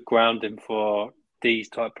good grounding for these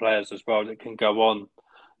type players as well, that can go on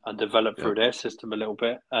and develop through their system a little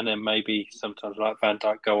bit, and then maybe sometimes like Van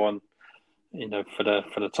Dijk go on, for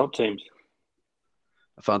the top teams.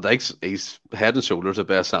 Van Dijk's, he's head and shoulders the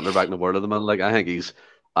best centre back in the world at the moment. Like, I think he's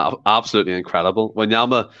absolutely incredible.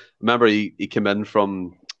 Wanyama, remember he came in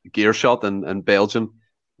from Gearshot in Belgium.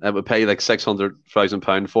 It would pay like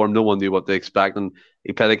 £600,000 for him. No one knew what to expect, and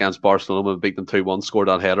he played against Barcelona and beat them 2-1. Scored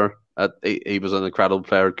that header. He was an incredible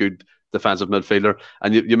player, good defensive midfielder.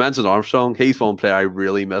 And you mentioned Armstrong. He's one player I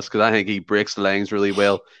really miss, because I think he breaks the lines really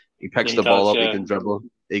well. He picks the ball up. He can dribble.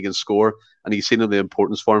 He can score. And he's seen the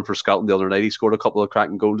importance for him for Scotland the other night. He scored a couple of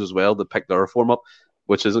cracking goals as well to pick their form up.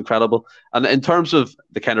 which is incredible. And in terms of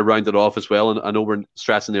the kind of round it off as well, and I know we're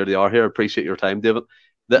stressing near the hour here. I appreciate your time, David.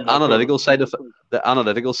 The No analytical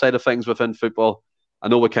problem. side of things within football, I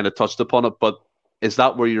know we kind of touched upon it, but is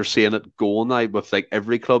that where you're seeing it going now with like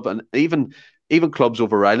every club, and even clubs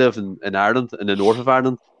over where I live in Ireland, in the north of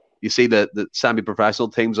Ireland, you see the semi-professional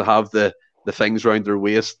teams that have the things around their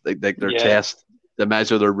waist, like their Yeah, chest, to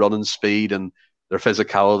measure their running speed and their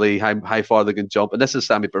physicality, how far they can jump. And this is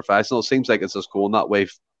semi-professional. It seems like it's just going that way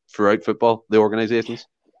throughout football, the organisations.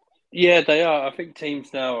 yeah, they are. I think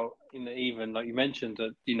teams now, even like you mentioned,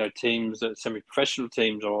 that teams that semi-professional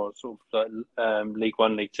teams or sort of like League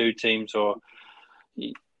One, League Two teams, or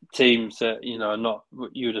teams that are not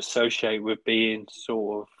what you'd associate with being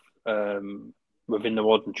sort of within the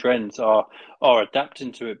modern trends are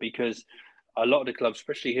adapting to it, because a lot of the clubs,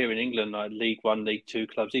 especially here in England, like League One, League Two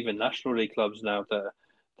clubs, even National League clubs now, that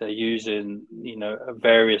they're using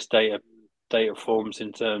various data forms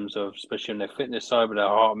in terms of, especially on their fitness side, with their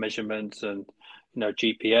heart measurements and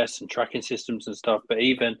GPS and tracking systems and stuff. But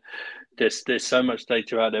even there's so much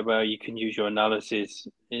data out there where you can use your analysis,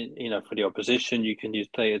 for the opposition. You can use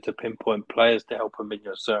data to pinpoint players to help them in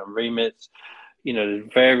your certain remits. There's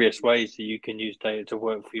various ways that you can use data to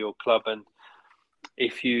work for your club. And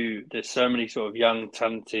there's so many sort of young,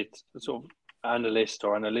 talented sort of analysts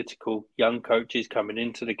or analytical young coaches coming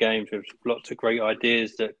into the games with lots of great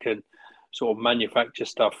ideas that can sort of manufacture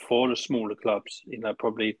stuff for the smaller clubs,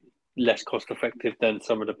 probably less cost effective than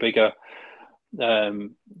some of the bigger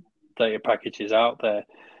data packages out there.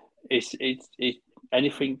 It's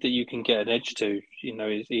anything that you can get an edge to,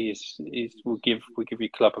 will give your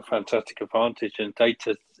club a fantastic advantage. And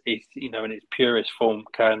data is, in its purest form,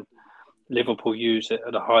 can Liverpool use it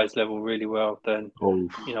at the highest level really well. Then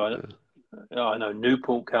I know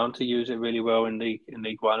Newport County use it really well in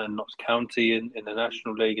League One, and Notts County in the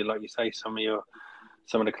National League, and like you say, some of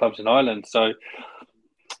the clubs in Ireland. So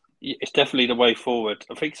it's definitely the way forward.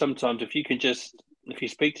 I think sometimes if you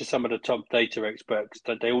speak to some of the top data experts,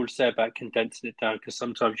 that they all say about condensing it down, because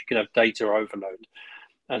sometimes you can have data overload,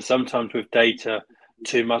 and sometimes with data,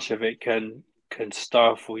 too much of it can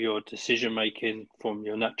stifle your decision making from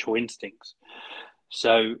your natural instincts.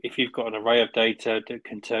 So if you've got an array of data that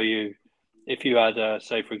can tell you, if you had,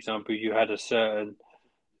 say for example, you had a certain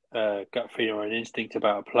gut feeling or an instinct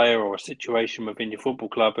about a player or a situation within your football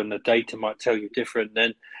club, and the data might tell you different,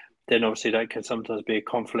 then obviously that can sometimes be a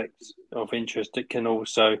conflict of interest. It can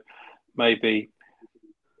also maybe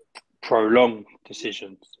prolong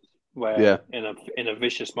decisions, where in a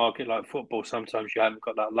vicious market like football, sometimes you haven't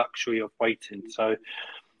got that luxury of waiting. So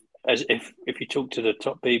as if you talk to the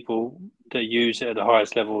top people that use it at the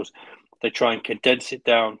highest levels, they try and condense it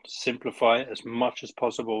down, simplify it as much as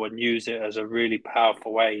possible, and use it as a really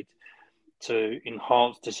powerful aid to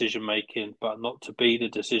enhance decision making, but not to be the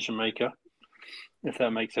decision maker, if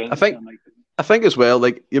that makes sense. I think as well,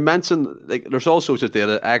 like you mentioned, like there's all sorts of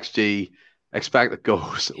data, XG, expected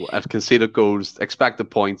goals, conceded goals,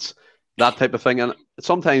 expected points, that type of thing. And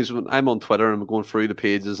sometimes when I'm on Twitter and I'm going through the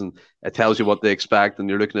pages and it tells you what they expect, and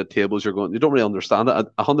you're looking at tables, you don't really understand it.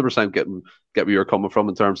 I 100% get where you're coming from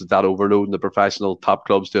in terms of that overload and the professional top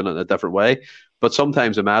clubs doing it in a different way. But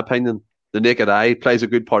sometimes, in my opinion, the naked eye plays a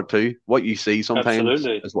good part too. What you see sometimes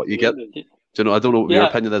is what you get. I don't know what your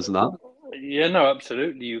opinion is on that. Yeah, no,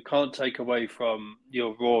 absolutely. You can't take away from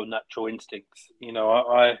your raw natural instincts.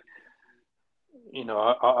 I've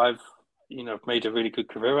made a really good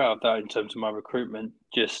career out of that in terms of my recruitment.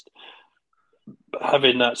 Just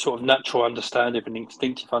having that sort of natural understanding and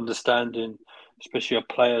instinctive understanding, especially of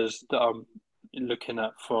players that I'm looking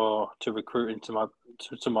at to recruit into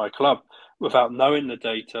my club, without knowing the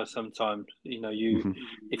data. Sometimes,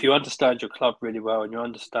 if you understand your club really well, and you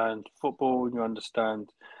understand football, and you understand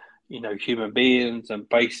human beings and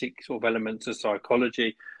basic sort of elements of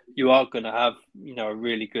psychology, you are going to have a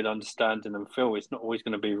really good understanding and feel. It's not always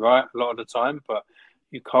going to be right a lot of the time, but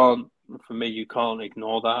you can't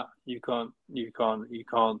ignore that. You can't.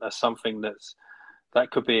 That's something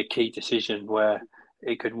that could be a key decision, where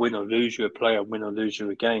it could win or lose you a player, win or lose you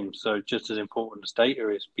a game. So just as important as data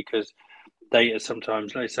is, because data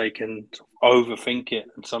sometimes, let's say, can overthink it,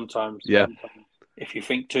 and sometimes if you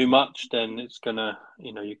think too much, then it's gonna,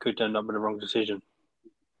 you could end up with the wrong decision.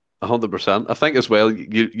 100%. I think as well,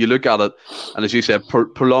 you look at it, and as you said,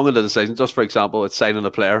 prolonging the decision. Just for example, it's signing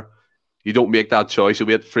a player. You don't make that choice. You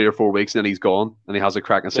wait 3 or 4 weeks, and then he's gone, and he has a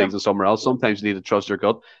cracking season somewhere else. Sometimes you need to trust your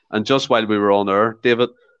gut. And just while we were on air, David,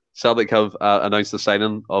 Celtic have announced the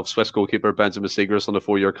signing of Swiss goalkeeper Benjamin Siegrist on a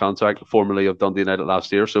 4-year contract, formerly of Dundee United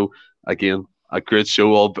last year. So again, a great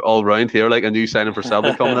show all round here, like a new signing for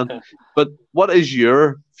Selby coming in. But what is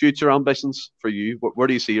your future ambitions for you? Where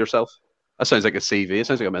do you see yourself? That sounds like a CV. It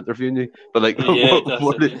sounds like I'm interviewing you. But like, Yeah, it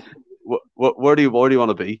does. where do you want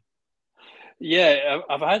to be? Yeah,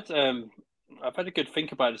 I've had a good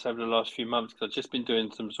think about this over the last few months because I've just been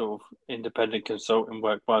doing some sort of independent consulting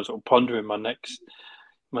work while sort of pondering my next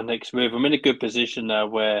move. I'm in a good position now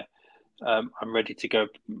where I'm ready to go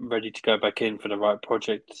back in for the right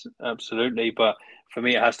project. Absolutely, but for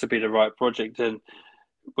me, it has to be the right project. And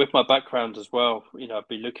with my background as well, I'd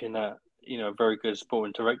be looking at a very good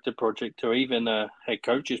sporting director project or even a head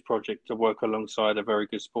coach's project to work alongside a very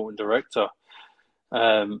good sporting director,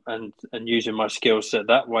 and using my skill set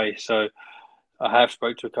that way. So I have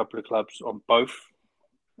spoke to a couple of clubs on both,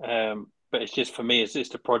 but it's just for me, it's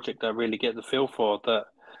just a project that I really get the feel for that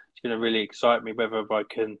it's going to really excite me whether I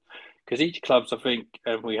can. Because each clubs, I think,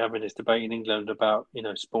 and we're having this debate in England about,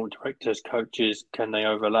 sport directors, coaches, can they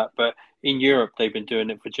overlap? But in Europe, they've been doing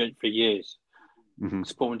it for years. Mm-hmm.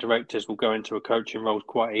 Sporting directors will go into a coaching role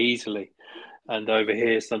quite easily. And over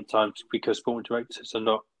here, sometimes because sporting directors are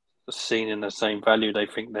not seen in the same value, they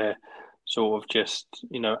think they're sort of just,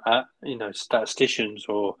 statisticians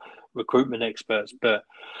or recruitment experts. But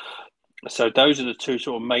so those are the two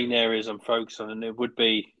sort of main areas I'm focused on. And it would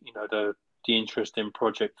be, the interesting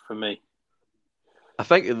project for me. I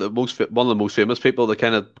think one of the most famous people that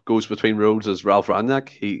kind of goes between roles is Ralph Rangnick.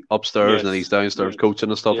 He upstairs and then he's Yes. downstairs coaching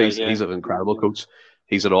and stuff. Yeah, He's yeah. an incredible coach.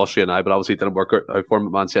 He's an Austrian now, but obviously didn't work out for him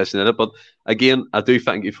at Manchester United. But again, I do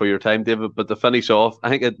thank you for your time, David. But to finish off, I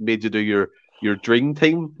think it made you do your dream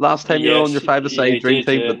team last time you were on your Yes, five-a-side yeah, dream did,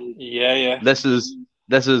 team. yeah. But Yeah, yeah.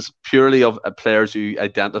 this is purely of players you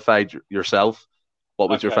identified yourself. What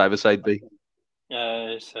would your Okay. five-a-side be?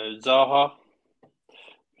 So Zaha,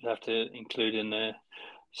 we'd have to include in there.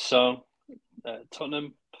 Son,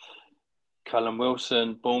 Tottenham, Callum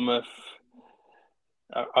Wilson, Bournemouth.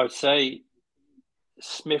 I would say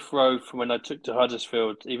Smith Rowe from when I took to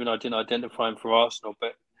Huddersfield, even though I didn't identify him for Arsenal,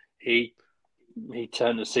 but he he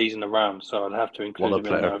turned the season around, so I'd have to What include a him in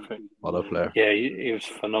player! there, I think. What a player! Yeah, he was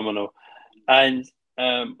phenomenal. And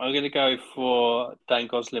I'm going to go for Dan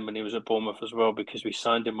Gosling when he was at Bournemouth as well, because we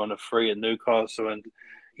signed him on a free at Newcastle, and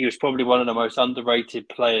he was probably one of the most underrated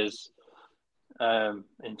players,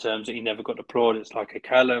 in terms that he never got applauded. It's like a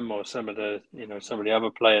Callum or some of the other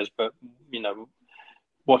players, but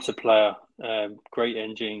what a player! Great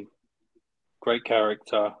engine, great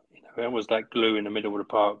character. It was that glue in the middle of the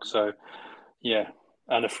park. So yeah,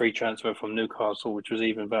 and a free transfer from Newcastle, which was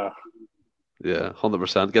even better. Yeah,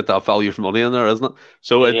 100%. Get that value for money in there, isn't it?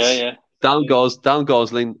 So Yeah, it's yeah, Dan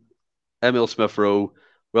Gosling, Emil Smith Rowe,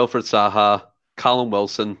 Wilfred Saha, Callum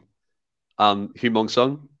Wilson, and Heung-Min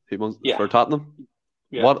Son yeah, for Tottenham.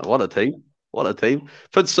 yeah. What a team! What a team!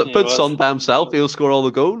 It Put was. Son by himself, he'll score all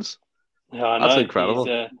the goals. Yeah, I That's know. He's incredible.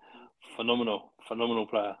 a phenomenal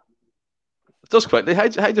player. Just quickly,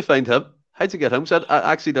 how'd you find him? How'd you get him? Said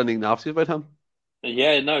I actually didn't even ask you about him.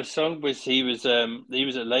 Yeah, no, Song was he was at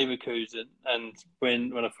Leverkusen, and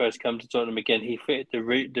when I first come to Tottenham again, he fitted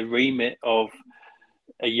the remit of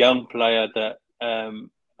a young player that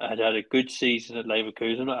had a good season at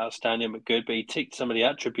Leverkusen, not outstanding but good, but he ticked some of the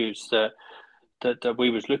attributes that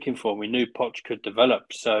we was looking for. We knew Poch could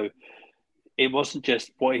develop, so it wasn't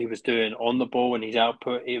just what he was doing on the ball and his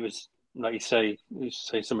output. It was, like you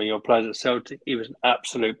say some of your players at Celtic, he was an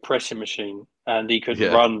absolute pressing machine, and he could Yeah,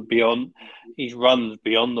 run beyond. He's runs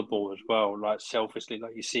beyond the ball as well, like selflessly,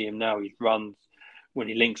 like you see him now. He runs when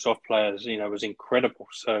he links off players. Was incredible.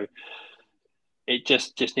 So it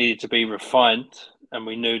just needed to be refined, and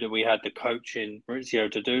we knew that we had the coach in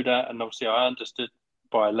Maurizio to do that. And obviously, I understood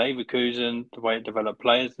by Leverkusen the way it developed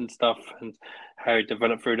players and stuff, and how he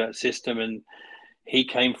developed through that system. And he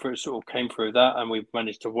came through that, and we've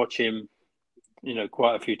managed to watch him,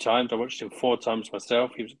 quite a few times. I watched him 4 times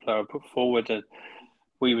myself. He was a player I put forward, and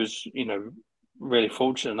we was, really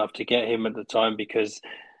fortunate enough to get him at the time, because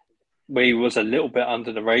where he was a little bit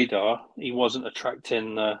under the radar, he wasn't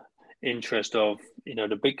attracting the interest of,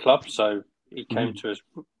 the big clubs. So he came Mhm. to us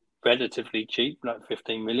relatively cheap, like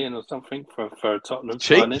 15 million or something for a Tottenham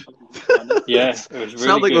Cheap. signing. Yeah, it was It's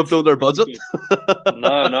not really like we've good. blown their budget.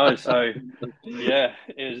 No, no. So yeah,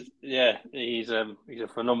 he's a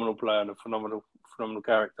phenomenal player and a phenomenal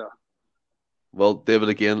character. Well, David,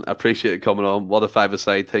 again, I appreciate it coming on. What a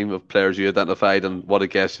five-a-side team of players you identified, and what a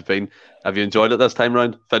guest you've been. Have you enjoyed it this time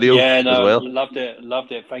round? Video Yeah, as no, well. loved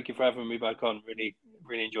it. Thank you for having me back on. Really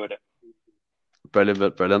enjoyed it.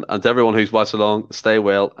 Brilliant, brilliant. And to everyone who's watched along, stay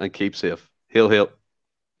well and keep safe. Hail, hail.